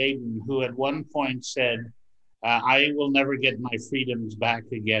Michael Yaden, who at one point said, I will never get my freedoms back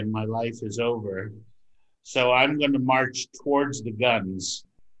again. My life is over. So I'm going to march towards the guns.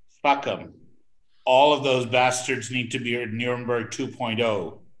 Fuck them. All of those bastards need to be at Nuremberg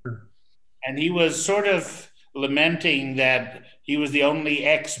 2.0. And he was sort of lamenting that he was the only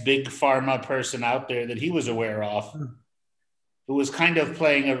ex-big pharma person out there that he was aware of, who was kind of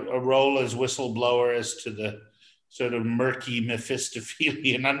playing a role as whistleblower as to the sort of murky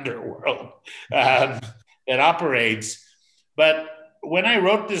Mephistophelian underworld that operates. But when I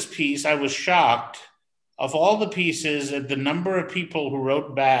wrote this piece, I was shocked of all the pieces at the number of people who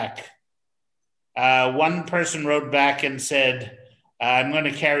wrote back. One person wrote back and said, I'm going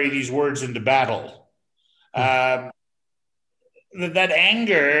to carry these words into battle. That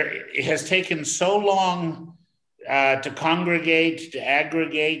anger has taken so long to congregate, to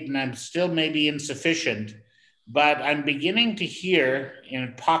aggregate, and I'm still maybe insufficient, but I'm beginning to hear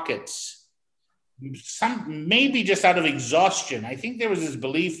in pockets, some maybe just out of exhaustion. I think there was this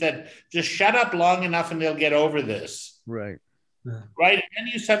belief that just shut up long enough and they'll get over this. Right. Right. And then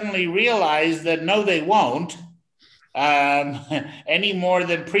you suddenly realize that no, they won't, any more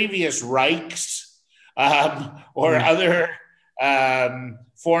than previous Reichs or other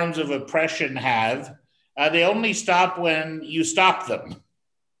forms of oppression have. They only stop when you stop them.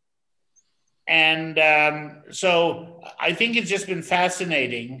 And so I think it's just been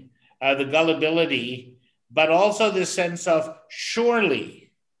fascinating, the gullibility, but also this sense of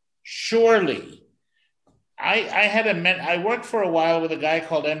surely. I worked for a while with a guy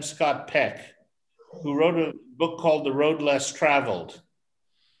called M. Scott Peck, who wrote a book called The Road Less Traveled.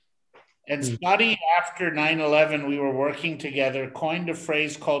 And Scotty, after 9/11, we were working together, coined a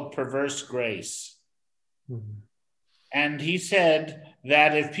phrase called perverse grace. And he said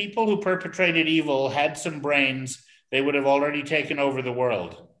that if people who perpetrated evil had some brains, they would have already taken over the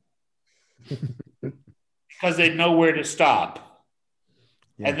world because they'd know where to stop.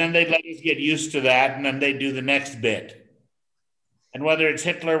 Yeah. And then they'd let us get used to that, and then they'd do the next bit. And whether it's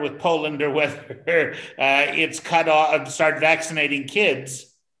Hitler with Poland or whether it's cut off, start vaccinating kids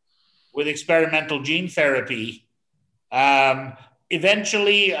with experimental gene therapy,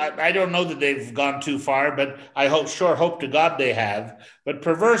 Eventually, I don't know that they've gone too far, but I hope to God they have. But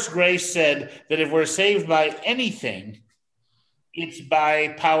Perverse Grace said that if we're saved by anything, it's by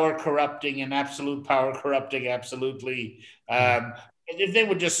power corrupting and absolute power corrupting absolutely. If they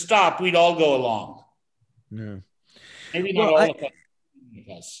would just stop, we'd all go along. Yeah. Maybe not all of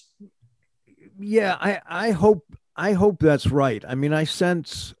us. Yeah, I hope that's right. I mean, I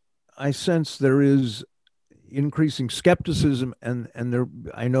sense there is increasing skepticism, and there,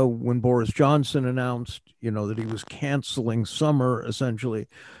 I know when Boris Johnson announced, that he was canceling summer essentially,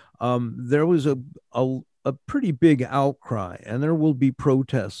 there was a pretty big outcry, and there will be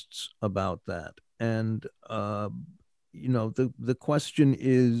protests about that. And the question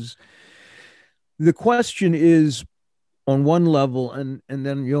is on one level, and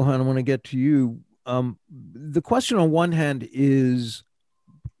then Johan, I want to get to you. The question on one hand is,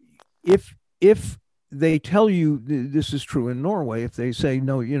 if they tell you, this is true in Norway, if they say,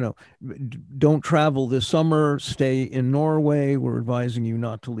 no, don't travel this summer, stay in Norway, we're advising you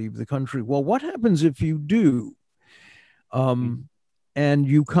not to leave the country. Well, what happens if you do, and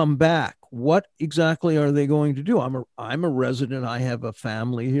you come back? What exactly are they going to do? I'm a resident. I have a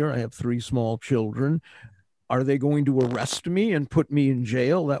family here. I have 3 small children. Are they going to arrest me and put me in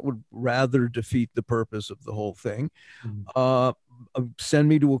jail? That would rather defeat the purpose of the whole thing. Send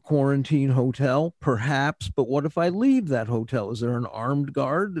me to a quarantine hotel, perhaps. But what if I leave that hotel? Is there an armed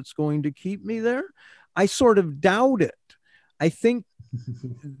guard that's going to keep me there? I sort of doubt it. I think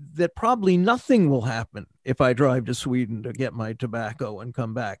that probably nothing will happen if I drive to Sweden to get my tobacco and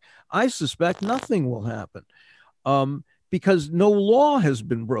come back. I suspect nothing will happen, because no law has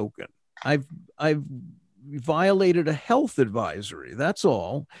been broken. I've violated a health advisory, that's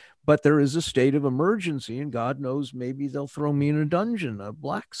all. But there is a state of emergency, and God knows, maybe they'll throw me in a dungeon, a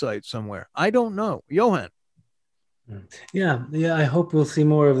black site somewhere. I don't know. Johan. Yeah. I hope we'll see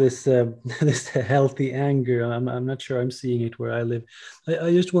more of this this healthy anger. I'm not sure I'm seeing it where I live. I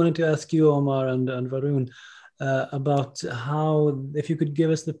just wanted to ask you, Omar and Varun, about how, if you could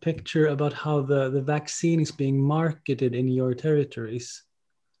give us the picture about how the vaccine is being marketed in your territories.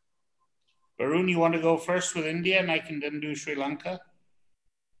 Varun, you want to go first with India, and I can then do Sri Lanka?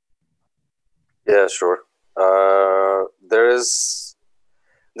 Yeah, sure. There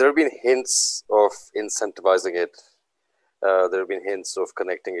have been hints of incentivizing it. There have been hints of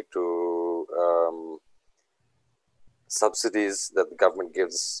connecting it to subsidies that the government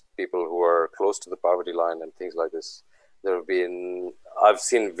gives people who are close to the poverty line and things like this. I've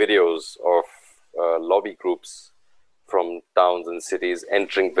seen videos of lobby groups from towns and cities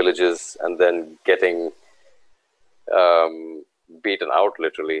entering villages and then getting beaten out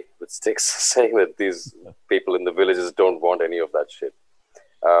literally with sticks, saying that these people in the villages don't want any of that shit.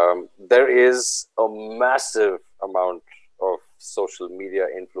 There is a massive amount of social media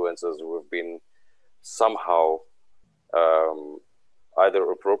influencers who have been somehow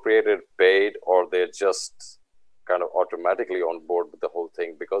either appropriated, paid, or they're just kind of automatically on board with the whole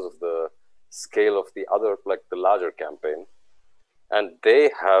thing because of the scale of the larger campaign. And they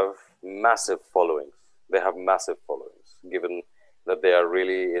have massive followings. Given that they are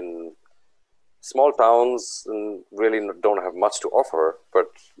really in small towns and really don't have much to offer, but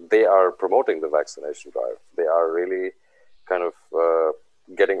they are promoting the vaccination drive. They are really kind of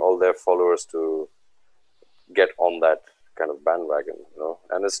getting all their followers to get on that kind of bandwagon,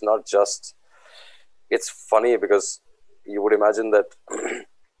 And it's not just, it's funny because you would imagine that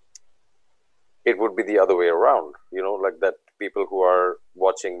it would be the other way around, like that people who are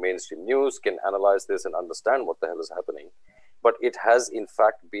watching mainstream news can analyze this and understand what the hell is happening. But it has, in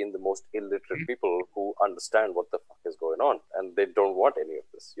fact, been the most illiterate people who understand what the fuck is going on, and they don't want any of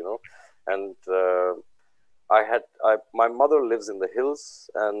this, And my mother lives in the hills,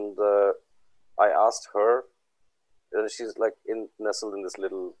 and I asked her, and she's like nestled in this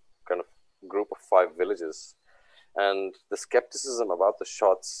little kind of group of 5 villages, and the skepticism about the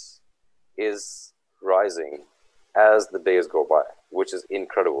shots is rising as the days go by, which is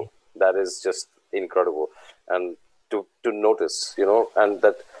incredible. That is just incredible. And to notice, and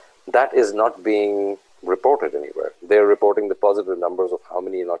that is not being reported anywhere. They're reporting the positive numbers of how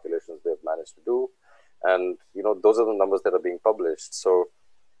many inoculations they've managed to do. And, those are the numbers that are being published. So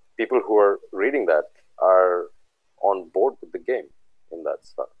people who are reading that are on board with the game in that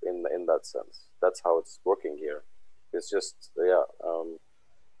stuff, in that sense. That's how it's working here. It's just,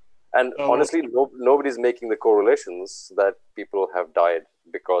 and honestly, nobody's making the correlations that people have died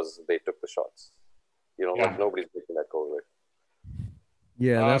because they took the shots. Like nobody's making that correlation.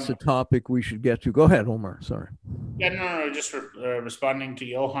 Yeah, that's a topic we should get to. Go ahead, Omar. Sorry. Yeah, no. Just responding to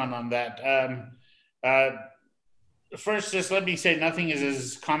Johan on that. first, just let me say nothing is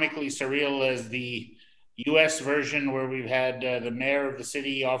as comically surreal as the US version where we've had the mayor of the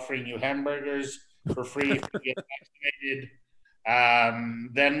city offering you hamburgers for free if you get vaccinated.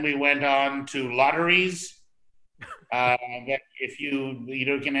 Then we went on to lotteries. That if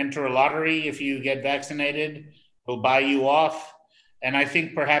you can enter a lottery if you get vaccinated, will buy you off. And I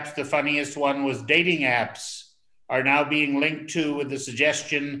think perhaps the funniest one was dating apps are now being linked to with the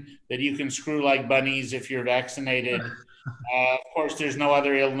suggestion that you can screw like bunnies if you're vaccinated. Of course, there's no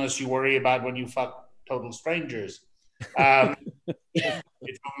other illness you worry about when you fuck total strangers.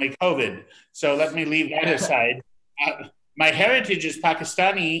 It's only COVID. So let me leave that aside. My heritage is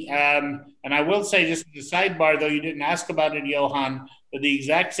Pakistani, and I will say, just as a sidebar, though you didn't ask about it, Johan, that the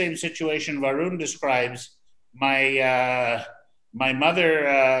exact same situation Varun describes, my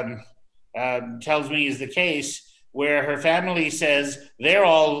mother tells me is the case, where her family says they're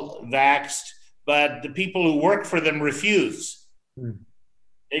all vaxxed, but the people who work for them refuse.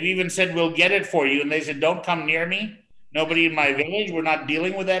 They've even said, we'll get it for you. And they said, don't come near me. Nobody in my village. We're not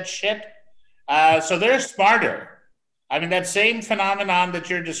dealing with that shit. So they're smarter. I mean, that same phenomenon that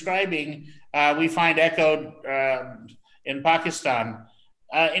you're describing, we find echoed in Pakistan.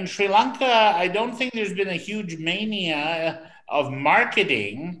 In Sri Lanka, I don't think there's been a huge mania of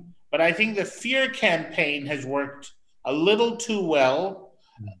marketing, but I think the fear campaign has worked a little too well.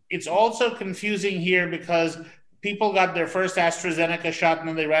 It's also confusing here because people got their first AstraZeneca shot and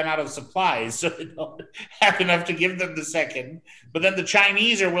then they ran out of supplies, so they don't have enough to give them the second. But then the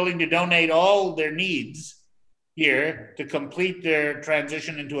Chinese are willing to donate all their needs here to complete their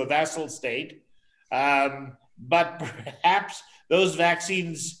transition into a vassal state. But perhaps those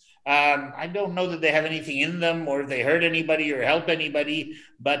vaccines, I don't know that they have anything in them or if they hurt anybody or help anybody,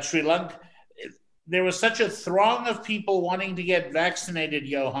 but Sri Lanka, there was such a throng of people wanting to get vaccinated,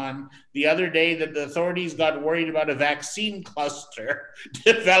 Johan, the other day that the authorities got worried about a vaccine cluster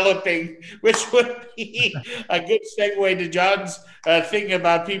developing, which would be a good segue to John's thing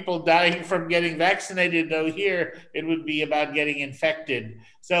about people dying from getting vaccinated, though here it would be about getting infected.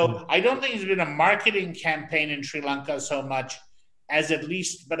 So I don't think there's been a marketing campaign in Sri Lanka so much as at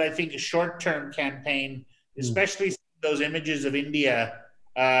least, but I think a short-term campaign, especially those images of India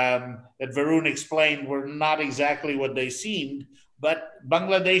that Varun explained were not exactly what they seemed, but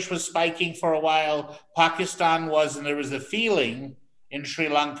Bangladesh was spiking for a while, Pakistan was, and there was a feeling in Sri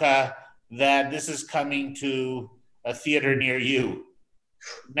Lanka that this is coming to a theater near you.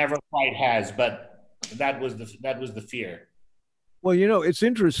 Never quite has, but that was the fear. Well, it's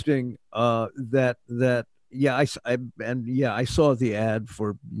interesting that I saw the ad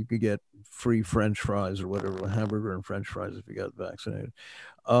for you could get free French fries or whatever, a hamburger and French fries if you got vaccinated.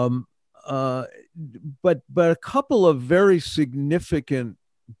 But a couple of very significant,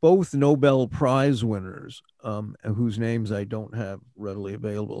 both Nobel Prize winners, whose names I don't have readily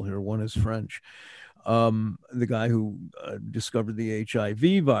available here. One is French, the guy who discovered the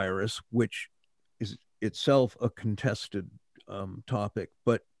HIV virus, which is itself a contested topic,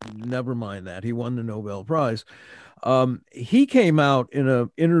 but never mind that. He won the Nobel Prize. He came out in an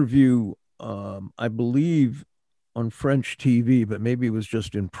interview, I believe, on French TV, but maybe it was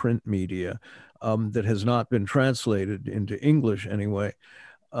just in print media, that has not been translated into English anyway.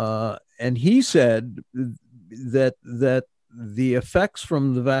 And he said that the effects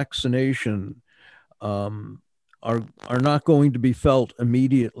from the vaccination are not going to be felt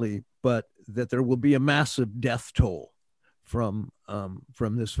immediately, but that there will be a massive death toll from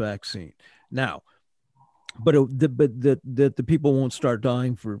this vaccine. Now, but that the people won't start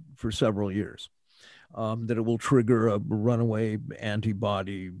dying for several years. That it will trigger a runaway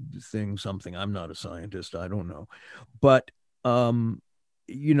antibody thing, something. I'm not a scientist, I don't know. But,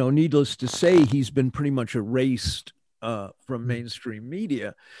 needless to say, he's been pretty much erased from mainstream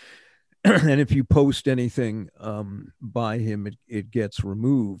media. And if you post anything by him, it gets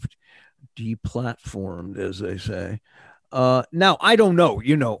removed, deplatformed, as they say. Now, I don't know,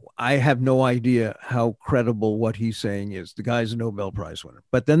 I have no idea how credible what he's saying is. The guy's a Nobel Prize winner.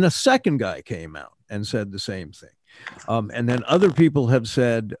 But then the second guy came out and said the same thing. And then other people have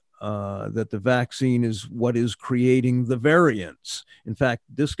said that the vaccine is what is creating the variants. In fact,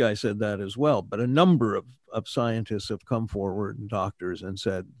 this guy said that as well. But a number of scientists have come forward and doctors and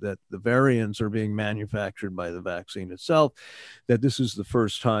said that the variants are being manufactured by the vaccine itself, that this is the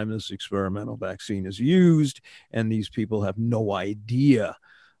first time this experimental vaccine is used, and these people have no idea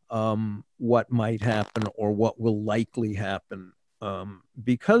what might happen or what will likely happen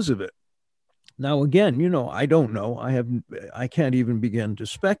because of it. Now, again, I don't know. I can't even begin to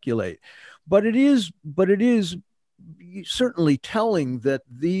speculate, but it is certainly telling that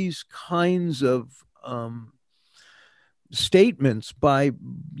these kinds of statements by,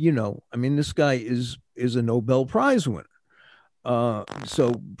 I mean, this guy is a Nobel Prize winner.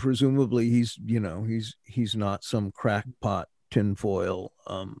 So presumably he's not some crackpot tinfoil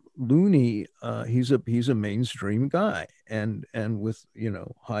loony. He's a mainstream guy, and with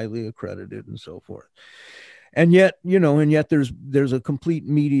highly accredited and so forth. And yet there's a complete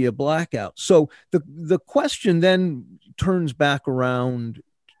media blackout. So the question then turns back around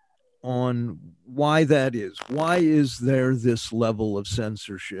on why that is. Why is there this level of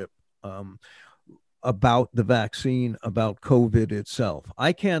censorship about the vaccine, about COVID itself?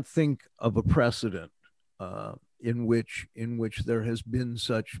 I can't think of a precedent in which there has been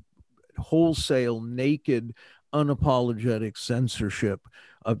such wholesale, naked, unapologetic censorship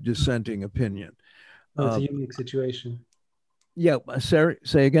of dissenting opinion. It's a unique situation. Yeah, Sarah,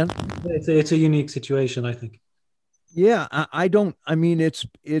 say again. It's a unique situation, I think. Yeah, I mean, it's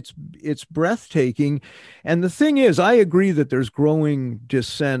breathtaking. And the thing is, I agree that there's growing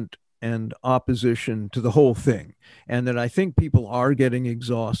dissent and opposition to the whole thing, and that I think people are getting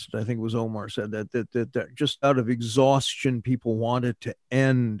exhausted. I think it was Omar said that just out of exhaustion, people want it to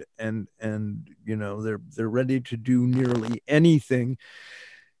end, and they're ready to do nearly anything,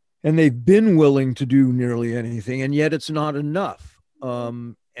 and they've been willing to do nearly anything, and yet it's not enough.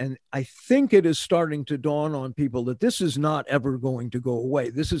 And I think it is starting to dawn on people that this is not ever going to go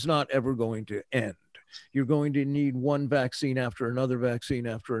away. This is not ever going to end. You're going to need one vaccine after another vaccine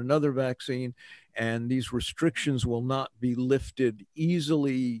after another vaccine, and these restrictions will not be lifted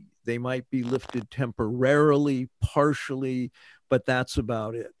easily. They might be lifted temporarily, partially, but that's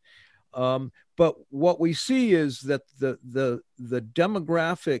about it. But what we see is that the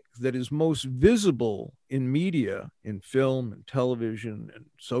demographic that is most visible in media, in film and television and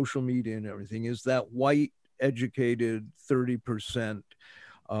social media and everything, is that white, educated 30%.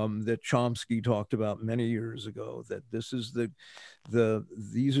 That Chomsky talked about many years ago, that this is these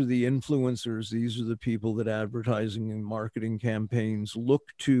are the influencers, these are the people that advertising and marketing campaigns look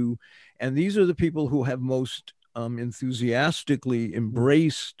to, and these are the people who have most enthusiastically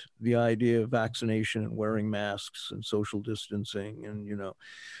embraced the idea of vaccination and wearing masks and social distancing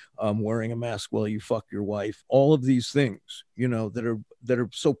and wearing a mask while you fuck your wife, all of these things that are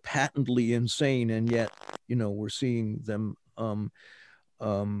so patently insane, and yet we're seeing them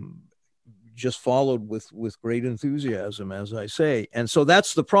just followed with great enthusiasm, as I say. And so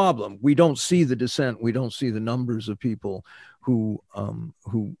that's the problem. We don't see the dissent. We don't see the numbers of people who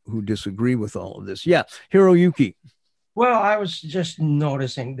disagree with all of this. Yeah, Hiroyuki. Well, I was just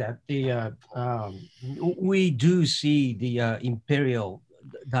noticing that we do see the imperial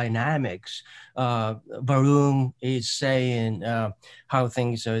dynamics. Varun is saying how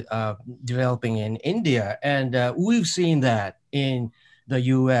things are developing in India, and we've seen that in the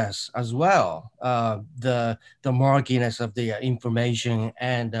U.S. as well. The murkiness of the information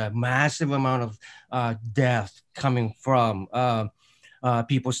and a massive amount of death coming from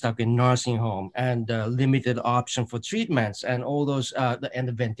people stuck in nursing home, and limited option for treatments, and all those and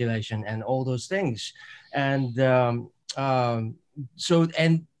the ventilation and all those things, and so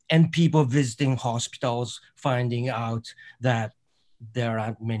people visiting hospitals, finding out that there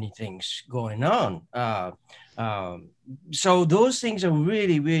aren't many things going on. So those things are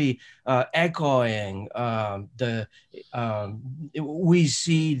really, really echoing we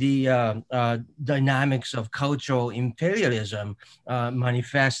see the dynamics of cultural imperialism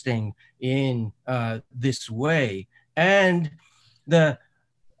manifesting in this way. And the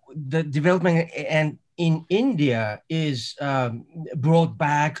development and in India is brought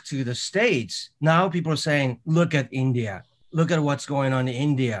back to the States. Now people are saying, look at India. Look at what's going on in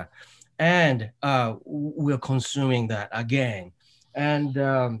India. And we're consuming that again. And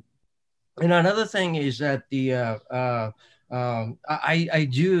another thing is that I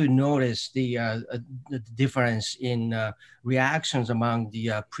do notice the difference in reactions among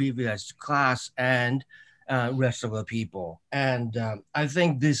the privileged class and rest of the people. And I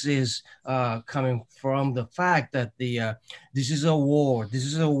think this is coming from the fact that this is a war. This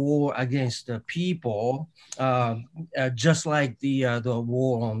is a war against the people, just like the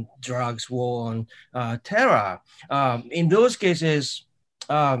war on drugs, war on terror. In those cases,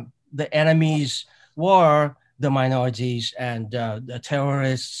 the enemies were the minorities and the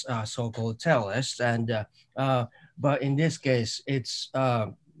terrorists, so-called terrorists. And but in this case, it's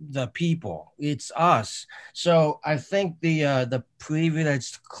the people, it's us. So I think the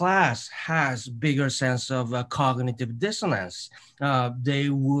privileged class has bigger sense of cognitive dissonance. They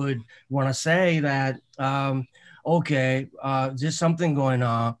would want to say that, okay, there's something going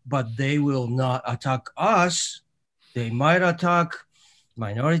on, but they will not attack us. They might attack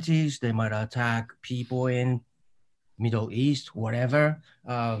minorities, they might attack people in Middle East, whatever.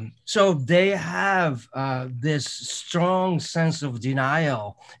 So they have this strong sense of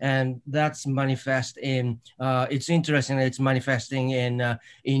denial, and that's manifest in. It's interesting that it's manifesting in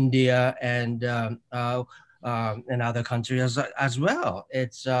India and other countries as well.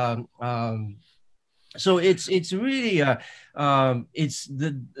 It's so it's really it's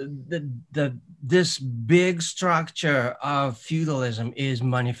the this big structure of feudalism is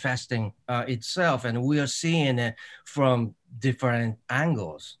manifesting itself, and we are seeing it from different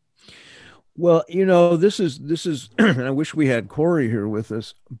angles. Well, you know, this is and I wish we had Corey here with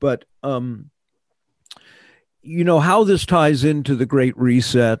us, but you know how this ties into the Great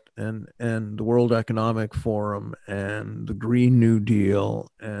Reset and the World Economic Forum and the Green New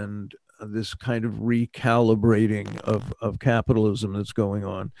Deal and this kind of recalibrating of capitalism that's going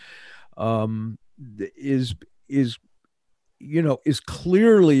on, is you know, is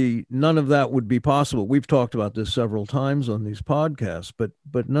clearly none of that would be possible. We've talked about this several times on these podcasts, but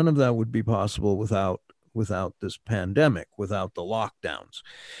none of that would be possible without this pandemic, without the lockdowns.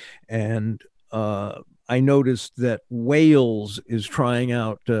 And I noticed that Wales is trying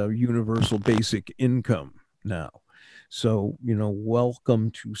out universal basic income now. So, you know,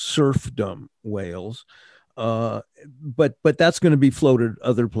 welcome to serfdom, Wales. But that's going to be floated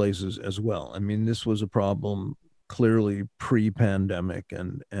other places as well. I mean, this was a problem clearly pre-pandemic,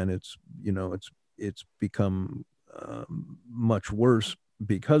 and it's, you know, it's become much worse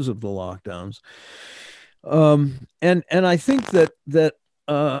because of the lockdowns. And I think that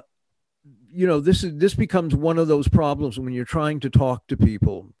you know, this becomes one of those problems when you're trying to talk to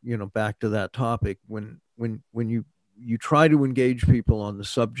people, you know, back to that topic, when you try to engage people on the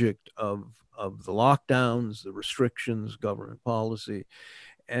subject of the lockdowns, the restrictions, government policy,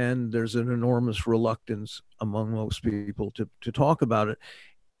 and there's an enormous reluctance among most people to talk about it.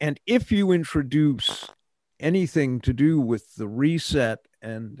 And if you introduce anything to do with the reset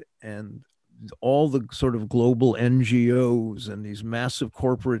and all the sort of global NGOs and these massive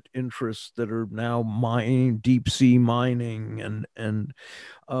corporate interests that are now mining, deep sea mining, and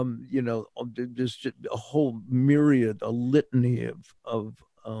you know, there's just a whole myriad, a litany of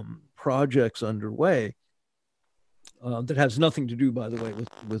projects underway that has nothing to do, by the way,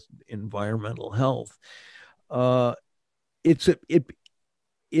 with environmental health.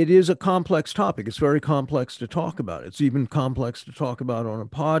 It is a complex topic. It's very complex to talk about. It's even complex to talk about on a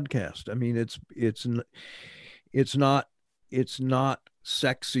podcast. I mean, it's not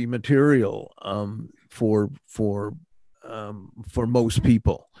sexy material for most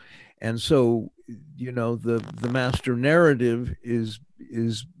people. And so, you know, the master narrative is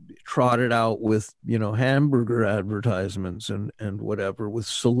trotted out with, you know, hamburger advertisements and whatever, with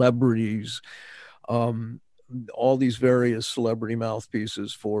celebrities, all these various celebrity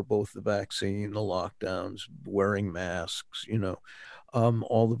mouthpieces for both the vaccine, the lockdowns, wearing masks, you know,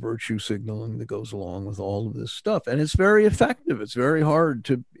 all the virtue signaling that goes along with all of this stuff. And it's very effective. It's very hard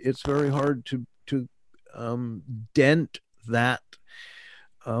to dent that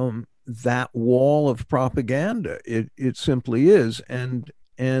that wall of propaganda. It simply is. And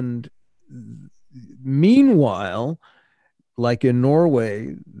meanwhile, like in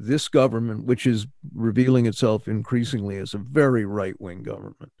Norway, this government, which is revealing itself increasingly as a very right-wing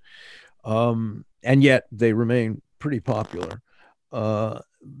government, and yet they remain pretty popular.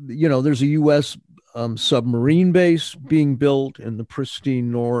 You know, there's a U.S. Submarine base being built in the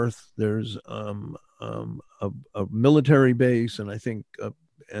pristine north. There's a military base, and I think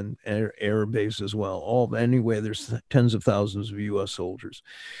an air base as well. Anyway, there's tens of thousands of U.S. soldiers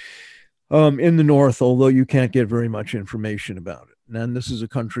in the north, although you can't get very much information about it. And this is a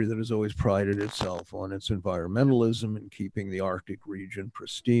country that has always prided itself on its environmentalism and keeping the Arctic region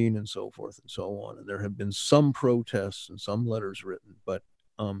pristine and so forth and so on. And there have been some protests and some letters written, but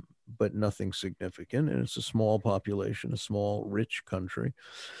nothing significant. And it's a small population, a small, rich country.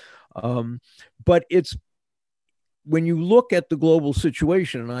 But it's, when you look at the global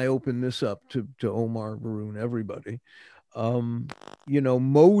situation, and I open this up to Omar, Varun, everybody, you know,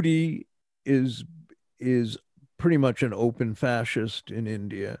 Modi is pretty much an open fascist in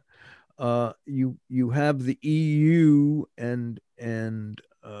India. You have the EU and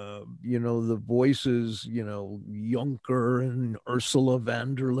you know, the voices, you know, Juncker and Ursula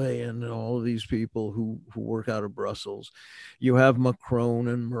von der Leyen and all of these people who work out of Brussels. You have Macron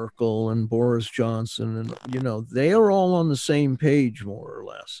and Merkel and Boris Johnson, and, you know, they are all on the same page, more or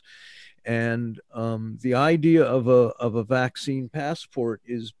less. And the idea of a vaccine passport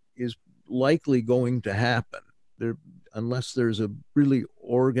is likely going to happen there, unless there's a really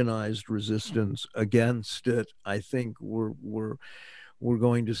organized resistance against it. I think we're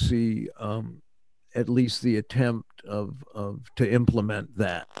going to see at least the attempt of to implement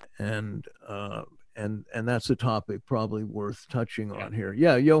that, and that's a topic probably worth touching on here.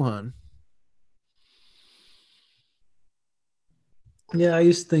 Yeah, Johan. Yeah, I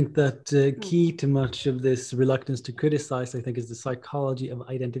just think that key to much of this reluctance to criticize, I think, is the psychology of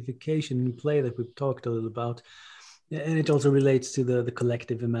identification in play that we've talked a little about. And it also relates to the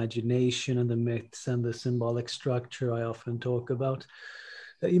collective imagination and the myths and the symbolic structure I often talk about.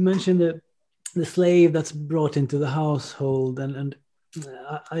 You mentioned the slave that's brought into the household, and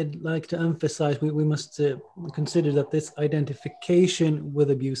I'd like to emphasize we must consider that this identification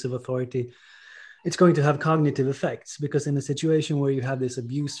with abuse of authority, it's going to have cognitive effects, because in a situation where you have this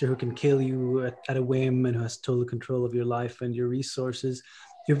abuser who can kill you at a whim and who has total control of your life and your resources,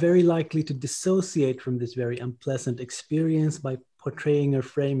 you're very likely to dissociate from this very unpleasant experience by portraying or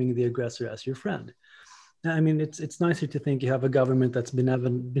framing the aggressor as your friend. I mean, it's nicer to think you have a government that's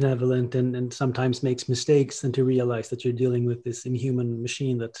benevolent and sometimes makes mistakes than to realize that you're dealing with this inhuman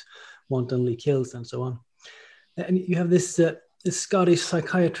machine that wantonly kills and so on. And you have this Scottish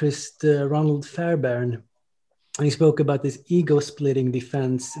psychiatrist, Ronald Fairbairn, and he spoke about this ego-splitting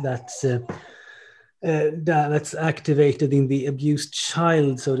defense that's activated in the abused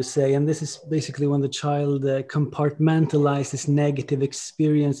child, so to say. And this is basically when the child compartmentalizes negative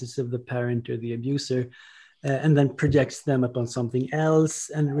experiences of the parent or the abuser, and then projects them upon something else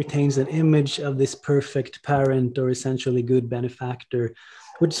and retains an image of this perfect parent or essentially good benefactor,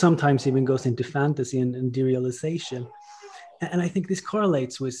 which sometimes even goes into fantasy and derealization. And I think this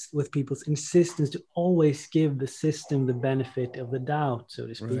correlates with people's insistence to always give the system the benefit of the doubt, so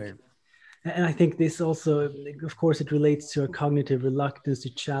to speak. Right. And I think this also, of course, it relates to a cognitive reluctance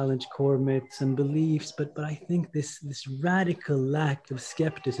to challenge core myths and beliefs. But I think this radical lack of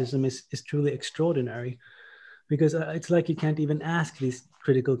skepticism is truly extraordinary, because it's like you can't even ask these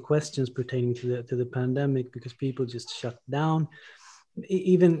critical questions pertaining to the pandemic because people just shut down.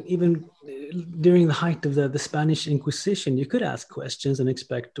 Even during the height of the Spanish Inquisition, you could ask questions and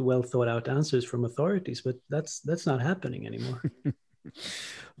expect well thought out answers from authorities, but that's not happening anymore.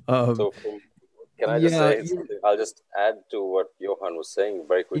 So can I just say something? I'll just add to what Johan was saying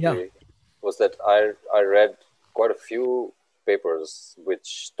very quickly. Yeah. Was that I read quite a few papers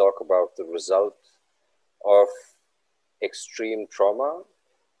which talk about the result of extreme trauma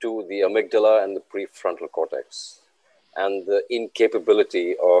to the amygdala and the prefrontal cortex, and the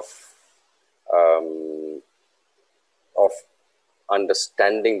incapability of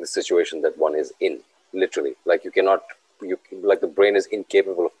understanding the situation that one is in. Literally, like like the brain is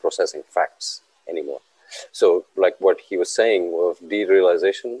incapable of processing facts anymore. So, like what he was saying of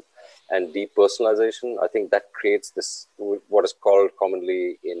derealization and depersonalization, I think that creates this what is called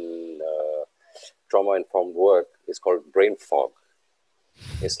commonly in trauma-informed work is called brain fog.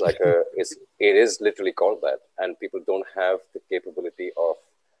 It's like it is literally called that, and people don't have the capability of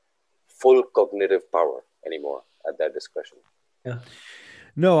full cognitive power anymore at their discretion. Yeah.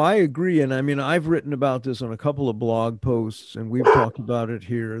 No, I agree, and I mean I've written about this on a couple of blog posts, and we've talked about it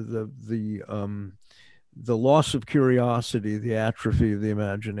here. The loss of curiosity, the atrophy of the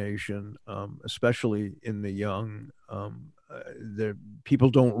imagination, especially in the young.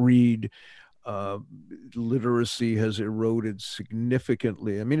 People don't read. Literacy has eroded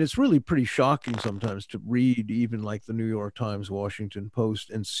significantly. I mean, it's really pretty shocking sometimes to read even like the New York Times, Washington Post,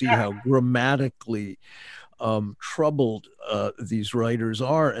 and see how grammatically troubled these writers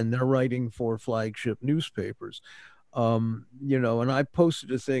are, and they're writing for flagship newspapers. And I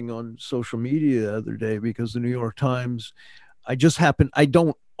posted a thing on social media the other day because the New York Times, I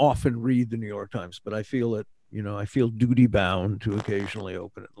don't often read the New York Times, but I feel it, I feel duty bound to occasionally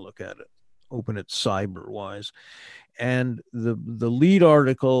open it and look at it. Open it cyber-wise. And the lead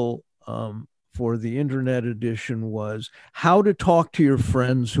article for the internet edition was how to talk to your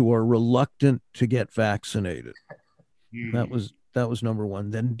friends who are reluctant to get vaccinated. That was number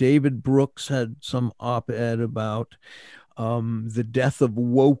one. Then David Brooks had some op-ed about the death of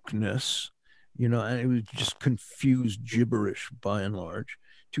wokeness, and it was just confused gibberish by and large.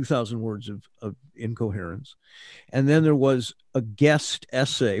 2,000 words of incoherence. And then there was a guest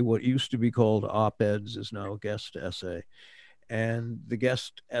essay. What used to be called op-eds is now a guest essay. And the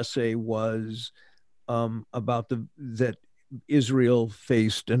guest essay was about that Israel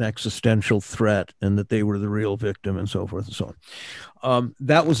faced an existential threat and that they were the real victim and so forth and so on.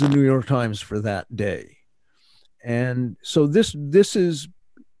 That was the New York Times for that day. And so this is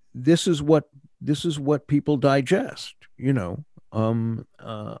what people digest,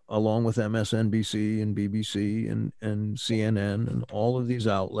 along with MSNBC and BBC and CNN and all of these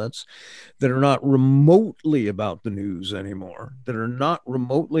outlets that are not remotely about the news anymore, that are not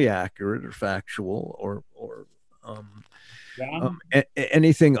remotely accurate or factual or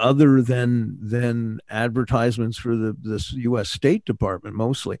anything other than advertisements for the U.S. State Department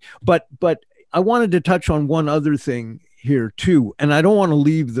mostly. But I wanted to touch on one other thing here too, and I don't want to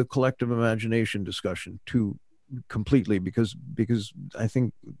leave the collective imagination discussion too completely because I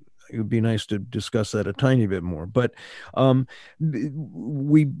think it would be nice to discuss that a tiny bit more. But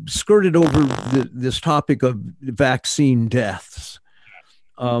we skirted over this topic of vaccine deaths.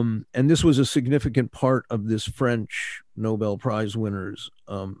 And this was a significant part of this French Nobel Prize winner's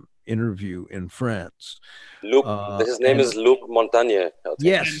interview in France. Luc, his name is Luc Montagnier.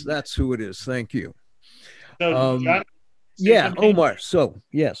 Yes, that's who it is. Thank you. So, John, yeah, Omar. So,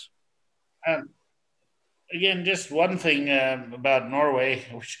 yes. Again, just one thing about Norway,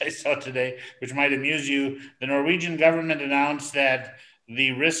 which I saw today, which might amuse you. The Norwegian government announced that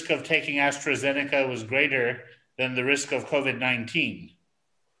the risk of taking AstraZeneca was greater than the risk of COVID-19.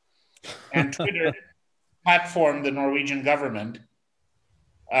 And Twitter platformed the Norwegian government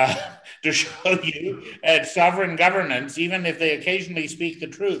to show you that sovereign governance, even if they occasionally speak the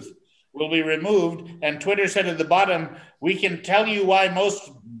truth, will be removed. And Twitter said at the bottom, we can tell you why most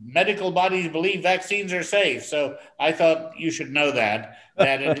medical bodies believe vaccines are safe. So I thought you should know that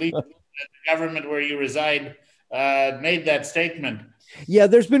at least the government where you reside made that statement. Yeah,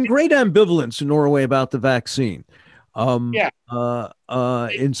 there's been great ambivalence in Norway about the vaccine.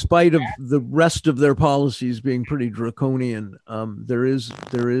 In spite of the rest of their policies being pretty draconian, there is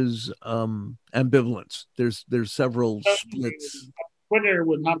ambivalence. There's several splits. Twitter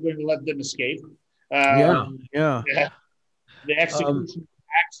was not going to let them escape. The execution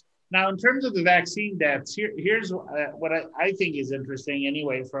acts. Now, in terms of the vaccine deaths, here's what I think is interesting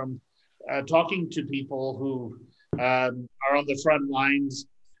anyway from talking to people who are on the front lines.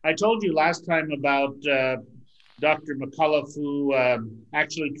 I told you last time about Dr. McCullough, who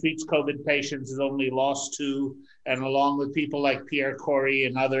actually treats COVID patients, has only lost 2, and along with people like Pierre Corey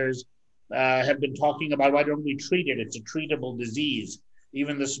and others, have been talking about why don't we treat it? It's a treatable disease.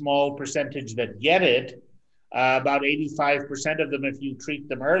 Even the small percentage that get it, about 85% of them, if you treat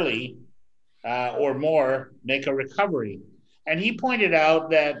them early or more, make a recovery. And he pointed out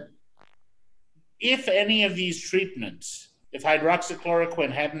that if any of these treatments, if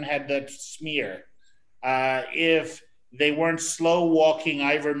hydroxychloroquine hadn't had that smear, if they weren't slow walking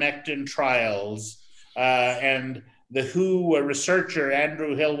ivermectin trials, and the WHO researcher,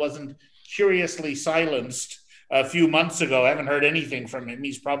 Andrew Hill, wasn't curiously silenced a few months ago. I haven't heard anything from him.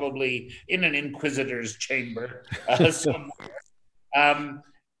 He's probably in an inquisitor's chamber somewhere.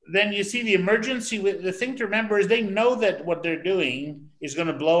 Then you see the emergency. The thing to remember is they know that what they're doing is going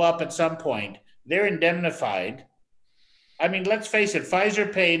to blow up at some point. They're indemnified. I mean, let's face it,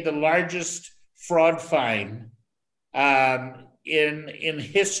 Pfizer paid the largest fraud fine in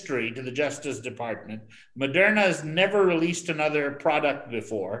history to the Justice Department. Moderna has never released another product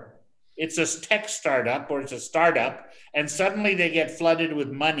before. It's a tech startup, or it's a startup, and suddenly they get flooded with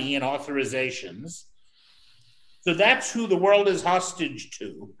money and authorizations. So that's who the world is hostage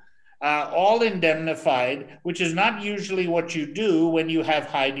to, all indemnified, which is not usually what you do when you have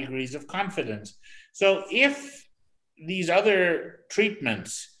high degrees of confidence. So if these other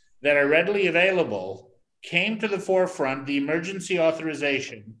treatments that are readily available came to the forefront, the emergency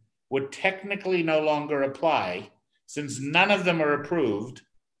authorization would technically no longer apply since none of them are approved,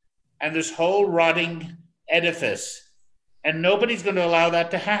 and this whole rotting edifice, and nobody's going to allow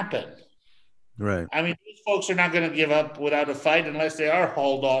that to happen. Right. I mean, these folks are not going to give up without a fight unless they are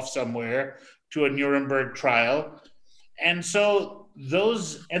hauled off somewhere to a Nuremberg trial. And so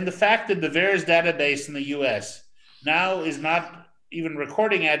the fact that the VAERS database in the US now is not even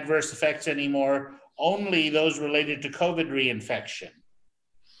recording adverse effects anymore, only those related to COVID reinfection.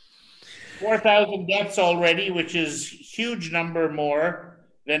 4,000 deaths already, which is huge number more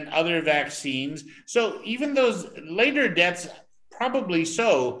than other vaccines. So even those later deaths, probably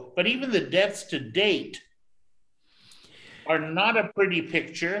so, but even the deaths to date are not a pretty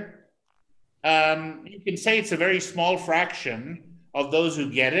picture. You can say it's a very small fraction of those who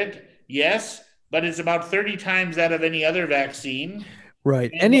get it, yes, but it's about 30 times that of any other vaccine.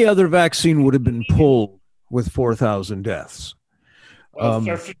 Right. Any other vaccine would have been pulled with 4,000 deaths. Well,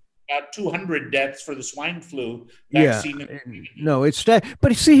 about 200 deaths for the swine flu vaccine. Yeah, no, it's but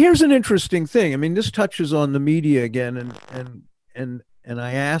see, here's an interesting thing. I mean, this touches on the media again, and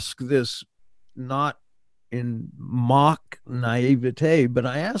I ask this not mock naivete, but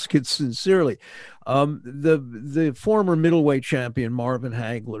I ask it sincerely. The former middleweight champion Marvin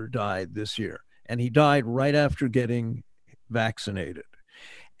Hagler died this year, and he died right after getting vaccinated.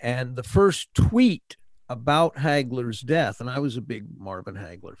 And the first tweet about Hagler's death, and I was a big Marvin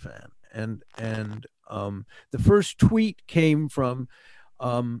Hagler fan, and the first tweet came from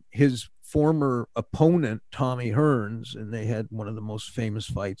his former opponent, Tommy Hearns, and they had one of the most famous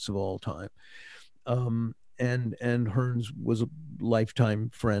fights of all time. And Hearns was a lifetime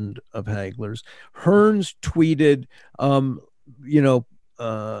friend of Hagler's. Hearns tweeted,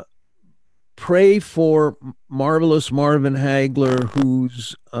 pray for marvelous Marvin Hagler,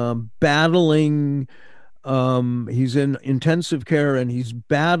 who's battling. He's in intensive care and he's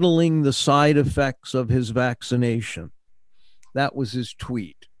battling the side effects of his vaccination. That was his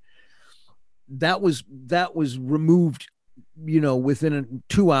tweet. That was removed, within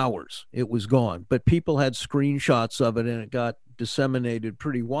 2 hours. It was gone. But people had screenshots of it, and it got disseminated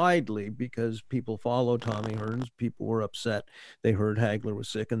pretty widely because people follow Tommy Hearns. People were upset. They heard Hagler was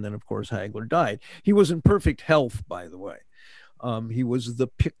sick, and then, of course, Hagler died. He was in perfect health, by the way. He was the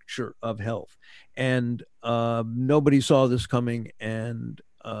picture of health. And nobody saw this coming, and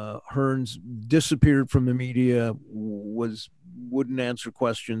Hearns disappeared from the media, wouldn't answer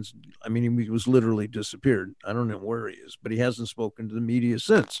questions. I mean, he was literally disappeared. I don't know where he is, but he hasn't spoken to the media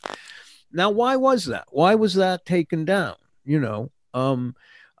since. Now, why was that? Why was that taken down?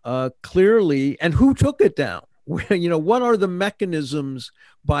 Clearly, and who took it down? What are the mechanisms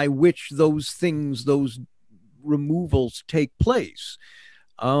by which those removals take place?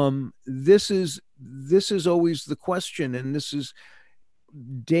 This is always the question, and this is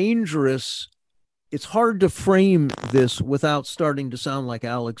dangerous. It's hard to frame this without starting to sound like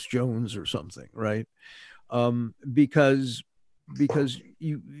Alex Jones or something, right? Because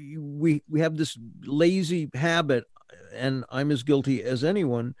we have this lazy habit, and I'm as guilty as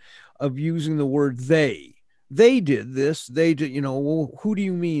anyone, of using the word they. They did this. They did. Well, who do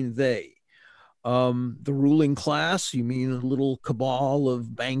you mean they? The ruling class? You mean a little cabal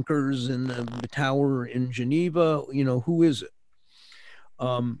of bankers in the tower in Geneva? Who is it?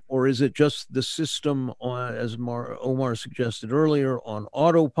 Or is it just the system, as Omar suggested earlier, on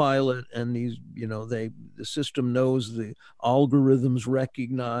autopilot, and the system knows the algorithms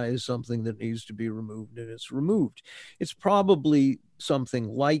recognize something that needs to be removed, and it's removed. It's probably something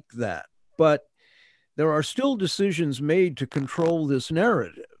like that, but there are still decisions made to control this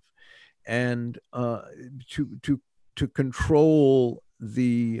narrative, and to control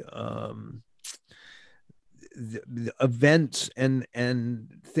the events and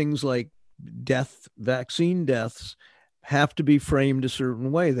things like vaccine deaths have to be framed a certain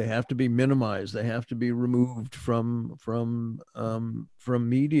way. They have to be minimized. They have to be removed from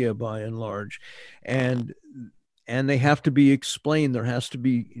media by and large, and they have to be explained. There has to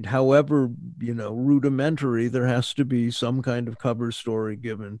be, however rudimentary, there has to be some kind of cover story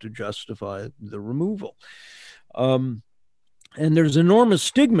given to justify the removal. And there's enormous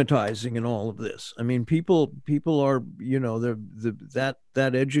stigmatizing in all of this. I mean, people are, that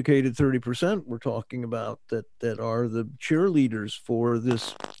educated 30% we're talking about that are the cheerleaders for the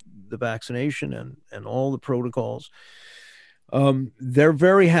vaccination and all the protocols. They're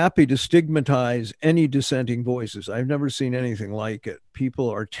very happy to stigmatize any dissenting voices. I've never seen anything like it. People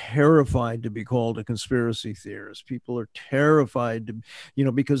are terrified to be called a conspiracy theorist. People are terrified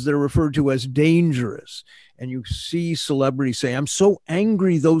to, because they're referred to as dangerous. And you see celebrities say, I'm so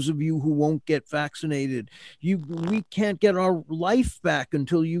angry, those of you who won't get vaccinated. We can't get our life back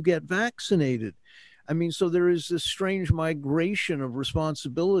until you get vaccinated. I mean, so there is this strange migration of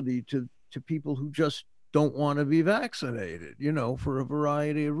responsibility to people who just don't want to be vaccinated, for a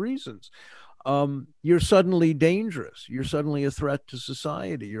variety of reasons. You're suddenly dangerous. You're suddenly a threat to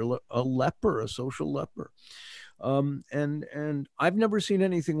society. You're a leper, a social leper. And I've never seen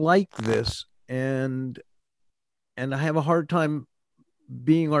anything like this. And I have a hard time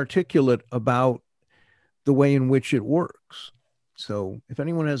being articulate about the way in which it works. So if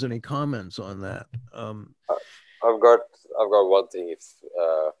anyone has any comments on that. I've got one thing, if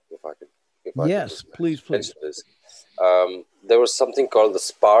I could. Yes, please. There was something called the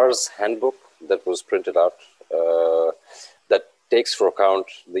SPARS handbook that was printed out that takes for account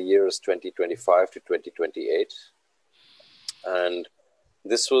the years 2025 to 2028. And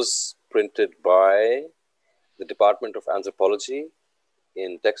this was printed by the Department of Anthropology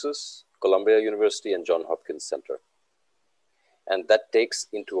in Texas, Columbia University, and Johns Hopkins Center. And that takes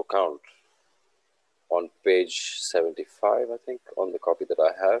into account, on page 75, I think, on the copy that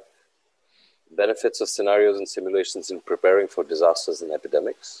I have, benefits of scenarios and simulations in preparing for disasters and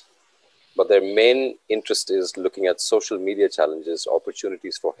epidemics. but their main interest is looking at social media challenges,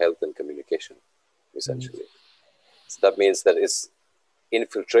 opportunities for health and communication, essentially. So that means that it's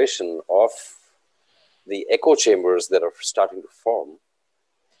infiltration of the echo chambers that are starting to form,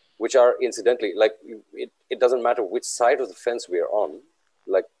 which are incidentally, like, it doesn't matter which side of the fence we are on.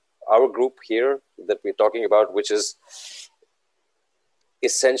 Like our group here that we're talking about, which is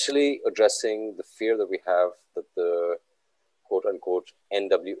essentially addressing the fear that we have that the quote unquote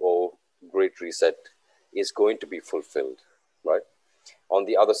NWO Great Reset is going to be fulfilled, right? On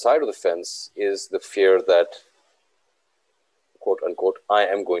the other side of the fence is the fear that, quote unquote, I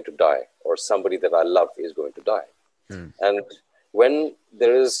am going to die, or somebody that I love is going to die. And when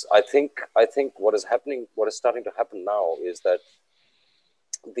there is, I think what is happening, what is starting to happen now is that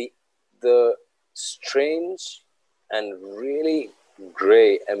the strange and really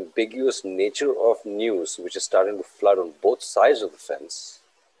gray, ambiguous nature of news, which is starting to flood on both sides of the fence,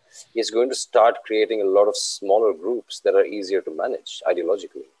 is going to start creating a lot of smaller groups that are easier to manage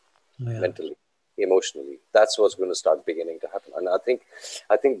ideologically, mentally, emotionally. That's what's going to start beginning to happen. And I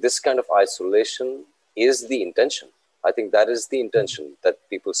think this kind of isolation is the intention. I think that is the intention, that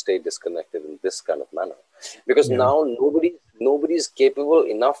people stay disconnected in this kind of manner, because now nobody's capable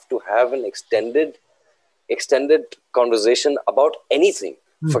enough to have an extended conversation about anything.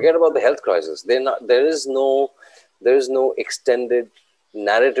 Forget about the health crisis. There is no extended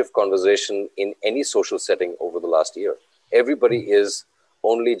narrative conversation in any social setting over the last year. Everybody is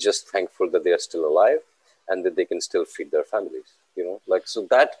only just thankful that they are still alive and that they can still feed their families. So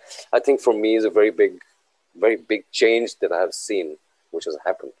that, I think, for me, is a very big change that I have seen, which has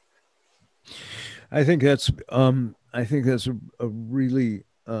happened. I think that's a really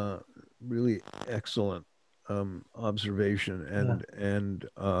excellent observation and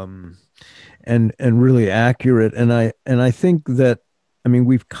really accurate. And I think that, I mean,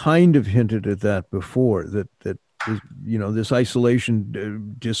 we've kind of hinted at that before, that this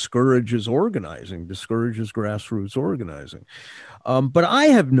isolation discourages organizing, discourages grassroots organizing. But I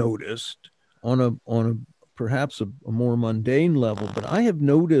have noticed on a perhaps a more mundane level, but I have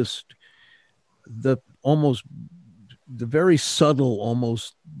noticed the very subtle,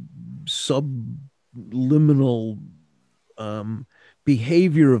 almost subliminal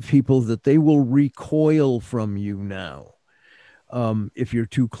behavior of people, that they will recoil from you now if you're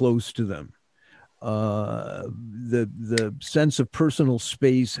too close to them. The sense of personal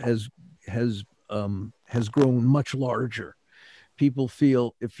space has grown much larger. People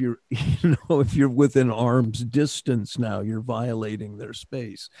feel if you're within arm's distance now, you're violating their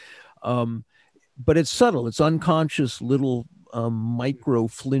space. But it's subtle. It's unconscious little micro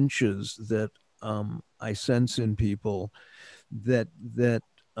flinches that I sense in people that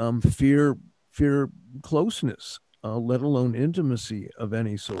fear closeness, let alone intimacy of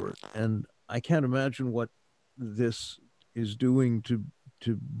any sort. And I can't imagine what this is doing to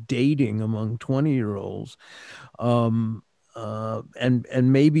dating among 20-year-olds. And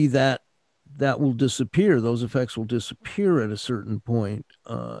maybe that will disappear. Those effects will disappear at a certain point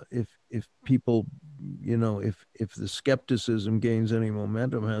if people, if the skepticism gains any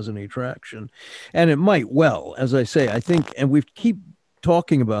momentum, has any traction. And it might well, as I say, I think, and we keep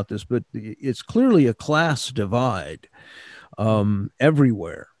talking about this, but it's clearly a class divide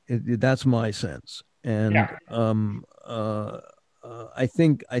everywhere. That's my sense. And I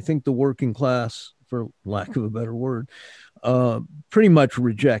think the working class, for lack of a better word, pretty much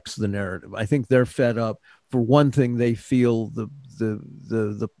rejects the narrative. I think they're fed up. For one thing, they feel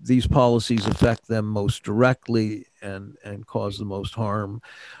these policies affect them most directly and cause the most harm,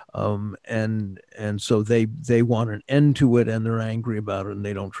 and so they want an end to it, and they're angry about it, and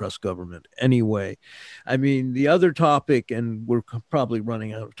they don't trust government anyway. I mean, the other topic, and we're probably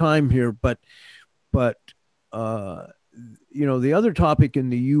running out of time here, but the other topic in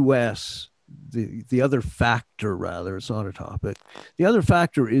the U.S., the other factor, rather, it's not a topic. The other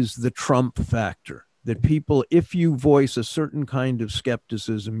factor is the Trump factor, that people, if you voice a certain kind of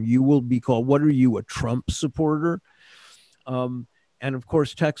skepticism, you will be called, what are you, a Trump supporter? And of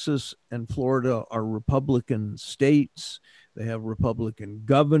course, Texas and Florida are Republican states. They have Republican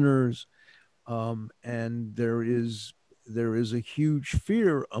governors. And there is a huge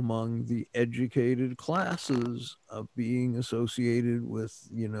fear among the educated classes of being associated with,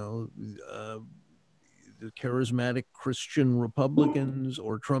 the charismatic Christian Republicans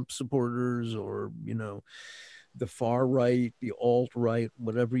or Trump supporters, or, the far right, the alt-right,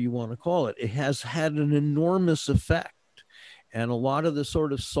 whatever you want to call it. It has had an enormous effect. And a lot of the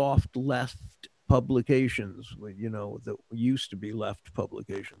sort of soft left publications, that used to be left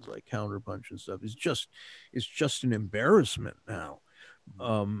publications like Counterpunch and stuff, is just an embarrassment now.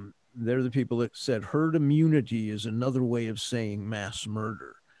 they're the people that said herd immunity is another way of saying mass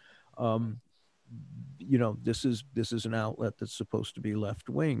murder. You know, this is an outlet that's supposed to be left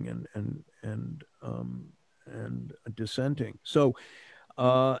wing and dissenting. So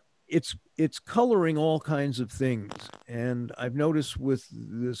it's coloring all kinds of things. And I've noticed with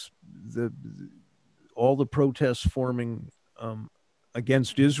this all the protests forming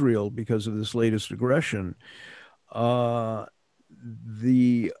against Israel because of this latest aggression.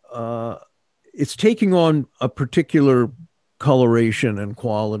 It's taking on a particular coloration and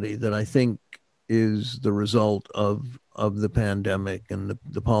quality that I think is the result of the pandemic and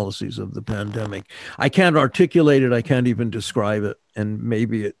the policies of the pandemic. I can't articulate it. I can't even describe it. And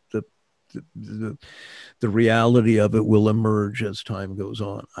maybe the reality of it will emerge as time goes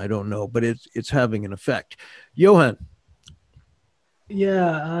on. I don't know, but it's having an effect. Johan.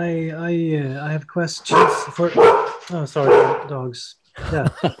 Yeah, I have questions for. Oh, sorry, dogs. Yeah.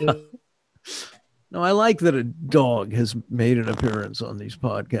 No, I like that a dog has made an appearance on these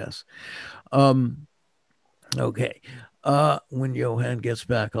podcasts. Okay. When Johan gets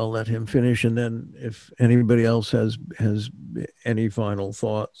back, I'll let him finish, and then if anybody else has any final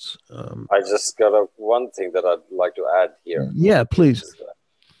thoughts. I just got one thing that I'd like to add here. Yeah, please.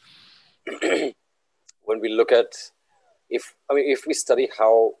 When we look at, if we study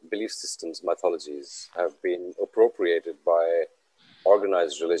how belief systems, mythologies have been appropriated by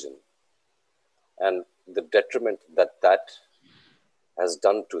organized religion, and the detriment that has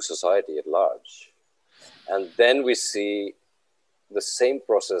done to society at large. And then we see the same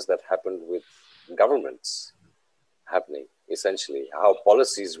process that happened with governments happening, essentially, how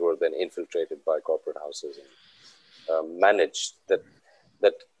policies were then infiltrated by corporate houses and managed, that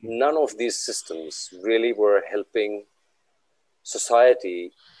none of these systems really were helping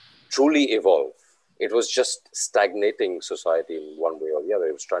society truly evolve. It was just stagnating society in one way or the other.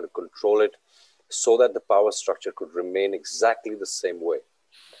 It was trying to control it so that the power structure could remain exactly the same way.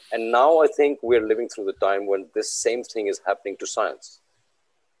 And now I think we're living through the time when this same thing is happening to science.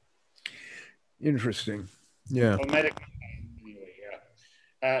 Interesting. Yeah. Well, medical, anyway,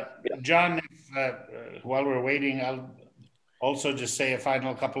 yeah. John, while we're waiting, I'll also just say a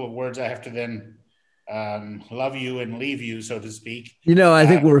final couple of words. I have to then love you and leave you, so to speak. You know, I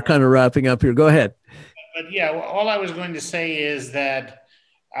think we're kind of wrapping up here. Go ahead. But yeah, all I was going to say is that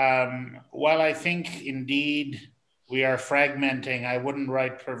while I think indeed we are fragmenting, I wouldn't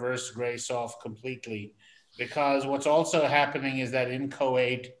write perverse grace off completely, because what's also happening is that in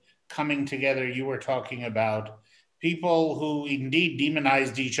Kuwait, coming together, you were talking about people who indeed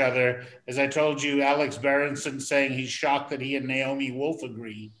demonized each other. As I told you, Alex Berenson saying he's shocked that he and Naomi Wolf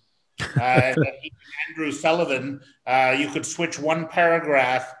agree. That he and Andrew Sullivan, you could switch one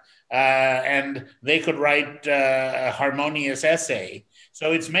paragraph and they could write a harmonious essay.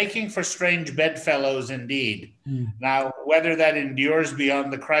 So it's making for strange bedfellows indeed. Now, whether that endures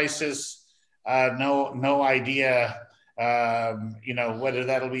beyond the crisis, no idea, whether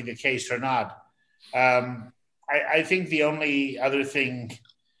that'll be the case or not. I think the only other thing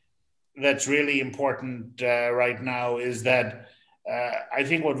that's really important right now is that I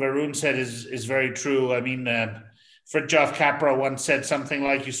think what Varun said is very true. I mean, Fritjof Capra once said something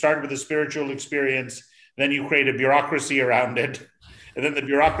like, you start with a spiritual experience, then you create a bureaucracy around it. And then the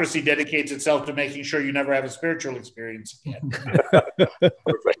bureaucracy dedicates itself to making sure you never have a spiritual experience again.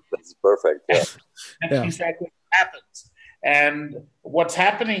 Perfect. That's perfect. Yeah. That's exactly what happens. And what's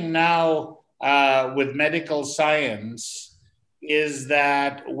happening now with medical science is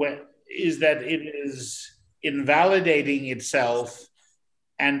that it is invalidating itself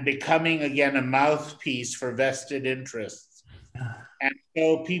and becoming again a mouthpiece for vested interests. And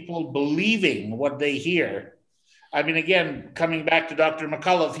so people believing what they hear. I mean, again, coming back to Dr.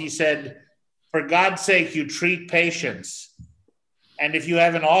 McCullough, he said, for God's sake, you treat patients. And if you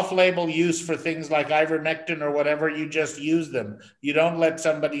have an off-label use for things like ivermectin or whatever, you just use them. You don't let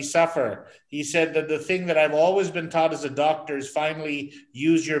somebody suffer. He said that the thing that I've always been taught as a doctor is finally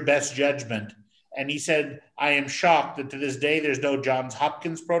use your best judgment. And he said, I am shocked that to this day, there's no Johns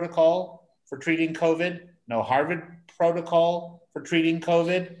Hopkins protocol for treating COVID, no Harvard protocol for treating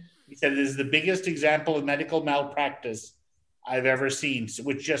COVID. He said, it is the biggest example of medical malpractice I've ever seen,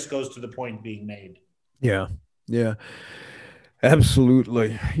 which just goes to the point being made. Yeah, yeah,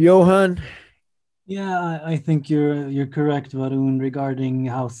 absolutely. Johan? Yeah, I think you're correct, Varun, regarding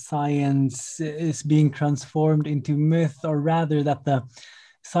how science is being transformed into myth, or rather that the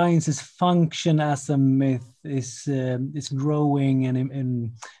science's function as a myth is growing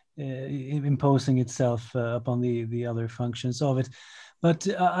and imposing itself upon the other functions of it. But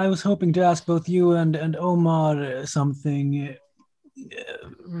I was hoping to ask both you and Omar something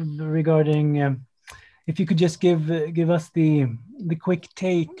regarding if you could just give us the quick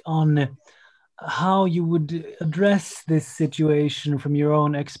take on how you would address this situation from your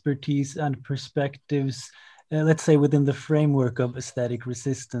own expertise and perspectives, let's say within the framework of aesthetic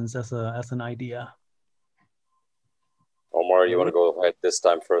resistance as an idea. Omar, you want to go ahead this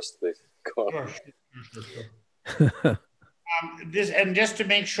time first, please? Go on. Sure. And just to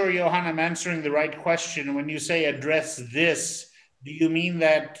make sure, Johan, I'm answering the right question. When you say address this, do you mean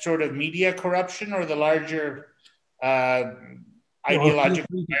that sort of media corruption or the larger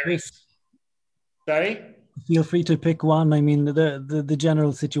ideological virus? Sorry? Feel free to pick one. I mean, the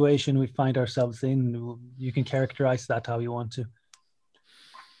general situation we find ourselves in, you can characterize that how you want to.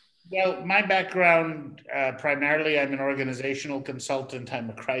 Well, my background, primarily, I'm an organizational consultant. I'm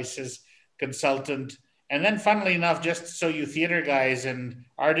a crisis consultant. And then, funnily enough, just so you theater guys and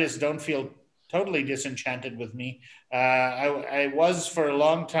artists don't feel totally disenchanted with me, I was for a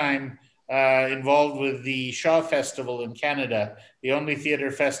long time involved with the Shaw Festival in Canada, the only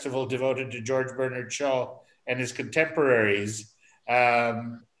theater festival devoted to George Bernard Shaw and his contemporaries.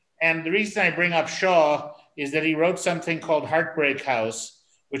 And the reason I bring up Shaw is that he wrote something called Heartbreak House,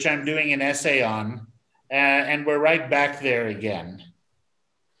 which I'm doing an essay on, and we're right back there again.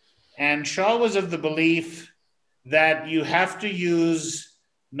 And Shaw was of the belief that you have to use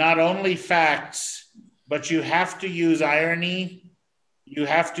not only facts, but you have to use irony, you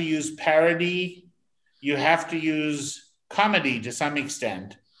have to use parody, you have to use comedy to some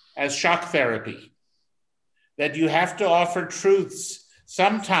extent as shock therapy. That you have to offer truths,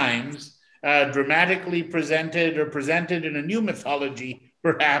 sometimes dramatically presented or presented in a new mythology,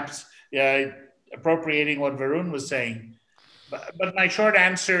 perhaps, appropriating what Varun was saying. But my short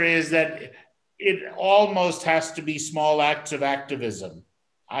answer is that it almost has to be small acts of activism.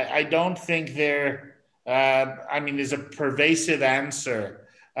 I don't think there's a pervasive answer.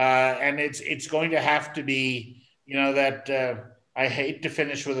 And it's going to have to be, that I hate to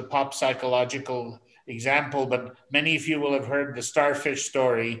finish with a pop psychological example, but many of you will have heard the starfish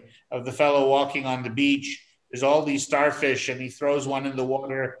story of the fellow walking on the beach. There's all these starfish and he throws one in the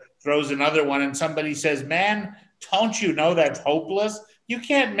water, throws another one, and somebody says, "Man, don't you know that's hopeless? You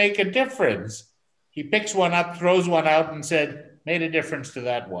can't make a difference." He picks one up, throws one out, and said, "Made a difference to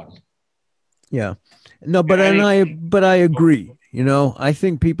that one." Yeah. No, but I agree. I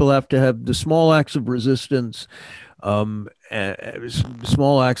think people have to have the small acts of resistance,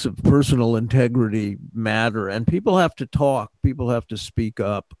 small acts of personal integrity matter, and people have to talk. People have to speak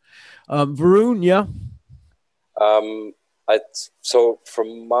up. Varun, yeah. So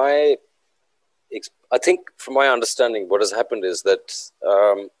from my understanding, what has happened is that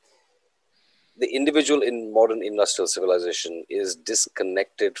the individual in modern industrial civilization is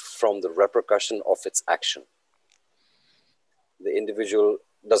disconnected from the repercussion of its action. The individual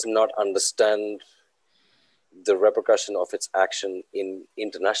does not understand the repercussion of its action in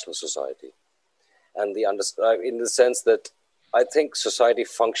international society. And in the sense that I think society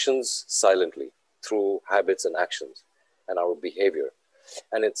functions silently through habits and actions and our behavior.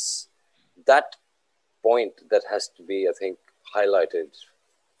 And it's that point that has to be, I think, highlighted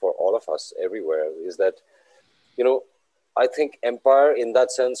for all of us everywhere, is that, I think empire in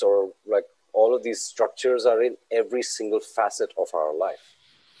that sense, or like all of these structures, are in every single facet of our life.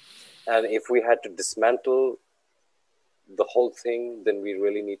 And if we had to dismantle the whole thing, then we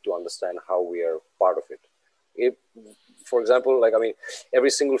really need to understand how we are part of it. For example, every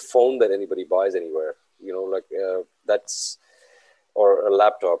single phone that anybody buys anywhere, that's, or a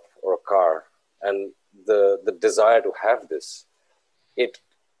laptop or a car, and the desire to have this, it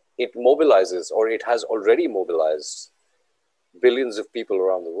mobilizes, or it has already mobilized billions of people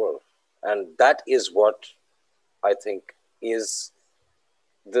around the world. And that is what I think is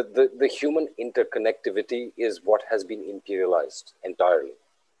the human interconnectivity is what has been imperialized entirely.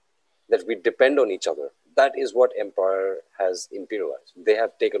 That we depend on each other. That is what empire has imperialized. They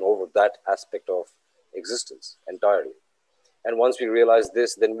have taken over that aspect of existence entirely. And once we realize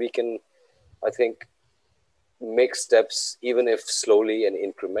this, then we can, I think, make steps, even if slowly and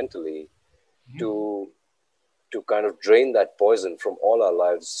incrementally, to kind of drain that poison from all our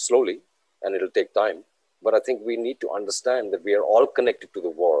lives slowly, and it'll take time. But I think we need to understand that we are all connected to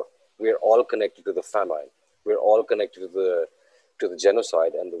the war. We are all connected to the famine. We're all connected to the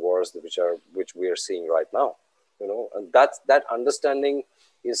genocide and the wars which we are seeing right now. And that understanding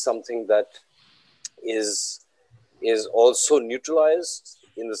is something that is also neutralized,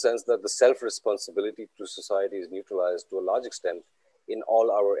 in the sense that the self-responsibility to society is neutralized to a large extent in all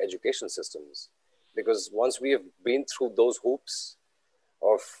our education systems. Because once we have been through those hoops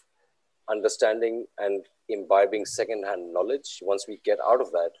of understanding and imbibing secondhand knowledge, once we get out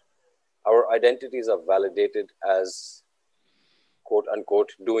of that, our identities are validated as, quote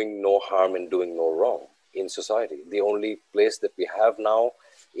unquote, doing no harm and doing no wrong in society. The only place that we have now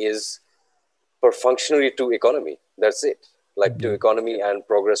is perfunctory to economy. That's it. Like to economy and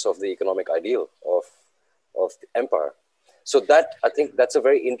progress of the economic ideal of the empire. So that, I think that's a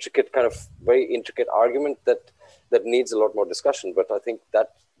very intricate argument that needs a lot more discussion. But I think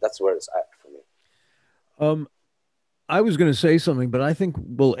that's where it's at for me. I was going to say something, but I think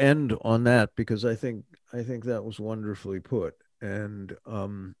we'll end on that because I think that was wonderfully put. And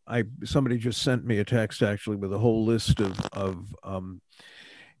somebody just sent me a text actually with a whole list of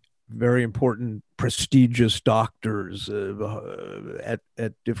very important, prestigious doctors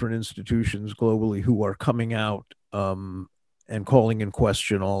at different institutions globally who are coming out and calling in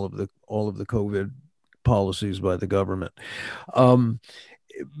question all of the COVID policies by the government. Better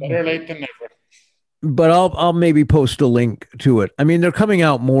late than never. But I'll maybe post a link to it. I mean, they're coming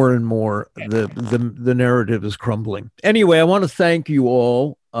out more and more. The narrative is crumbling. Anyway, I want to thank you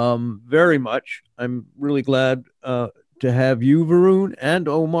all very much. I'm really glad to have you, Varun, and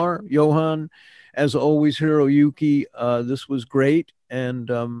Omar, Johan, as always, Hiroyuki. This was great, and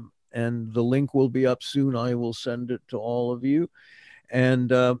the link will be up soon. I will send it to all of you,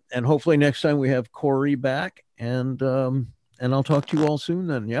 and hopefully next time we have Corey back, and I'll talk to you all soon.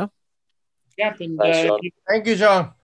 Then, yeah. Yep. And, Thanks, John. Thank you, John.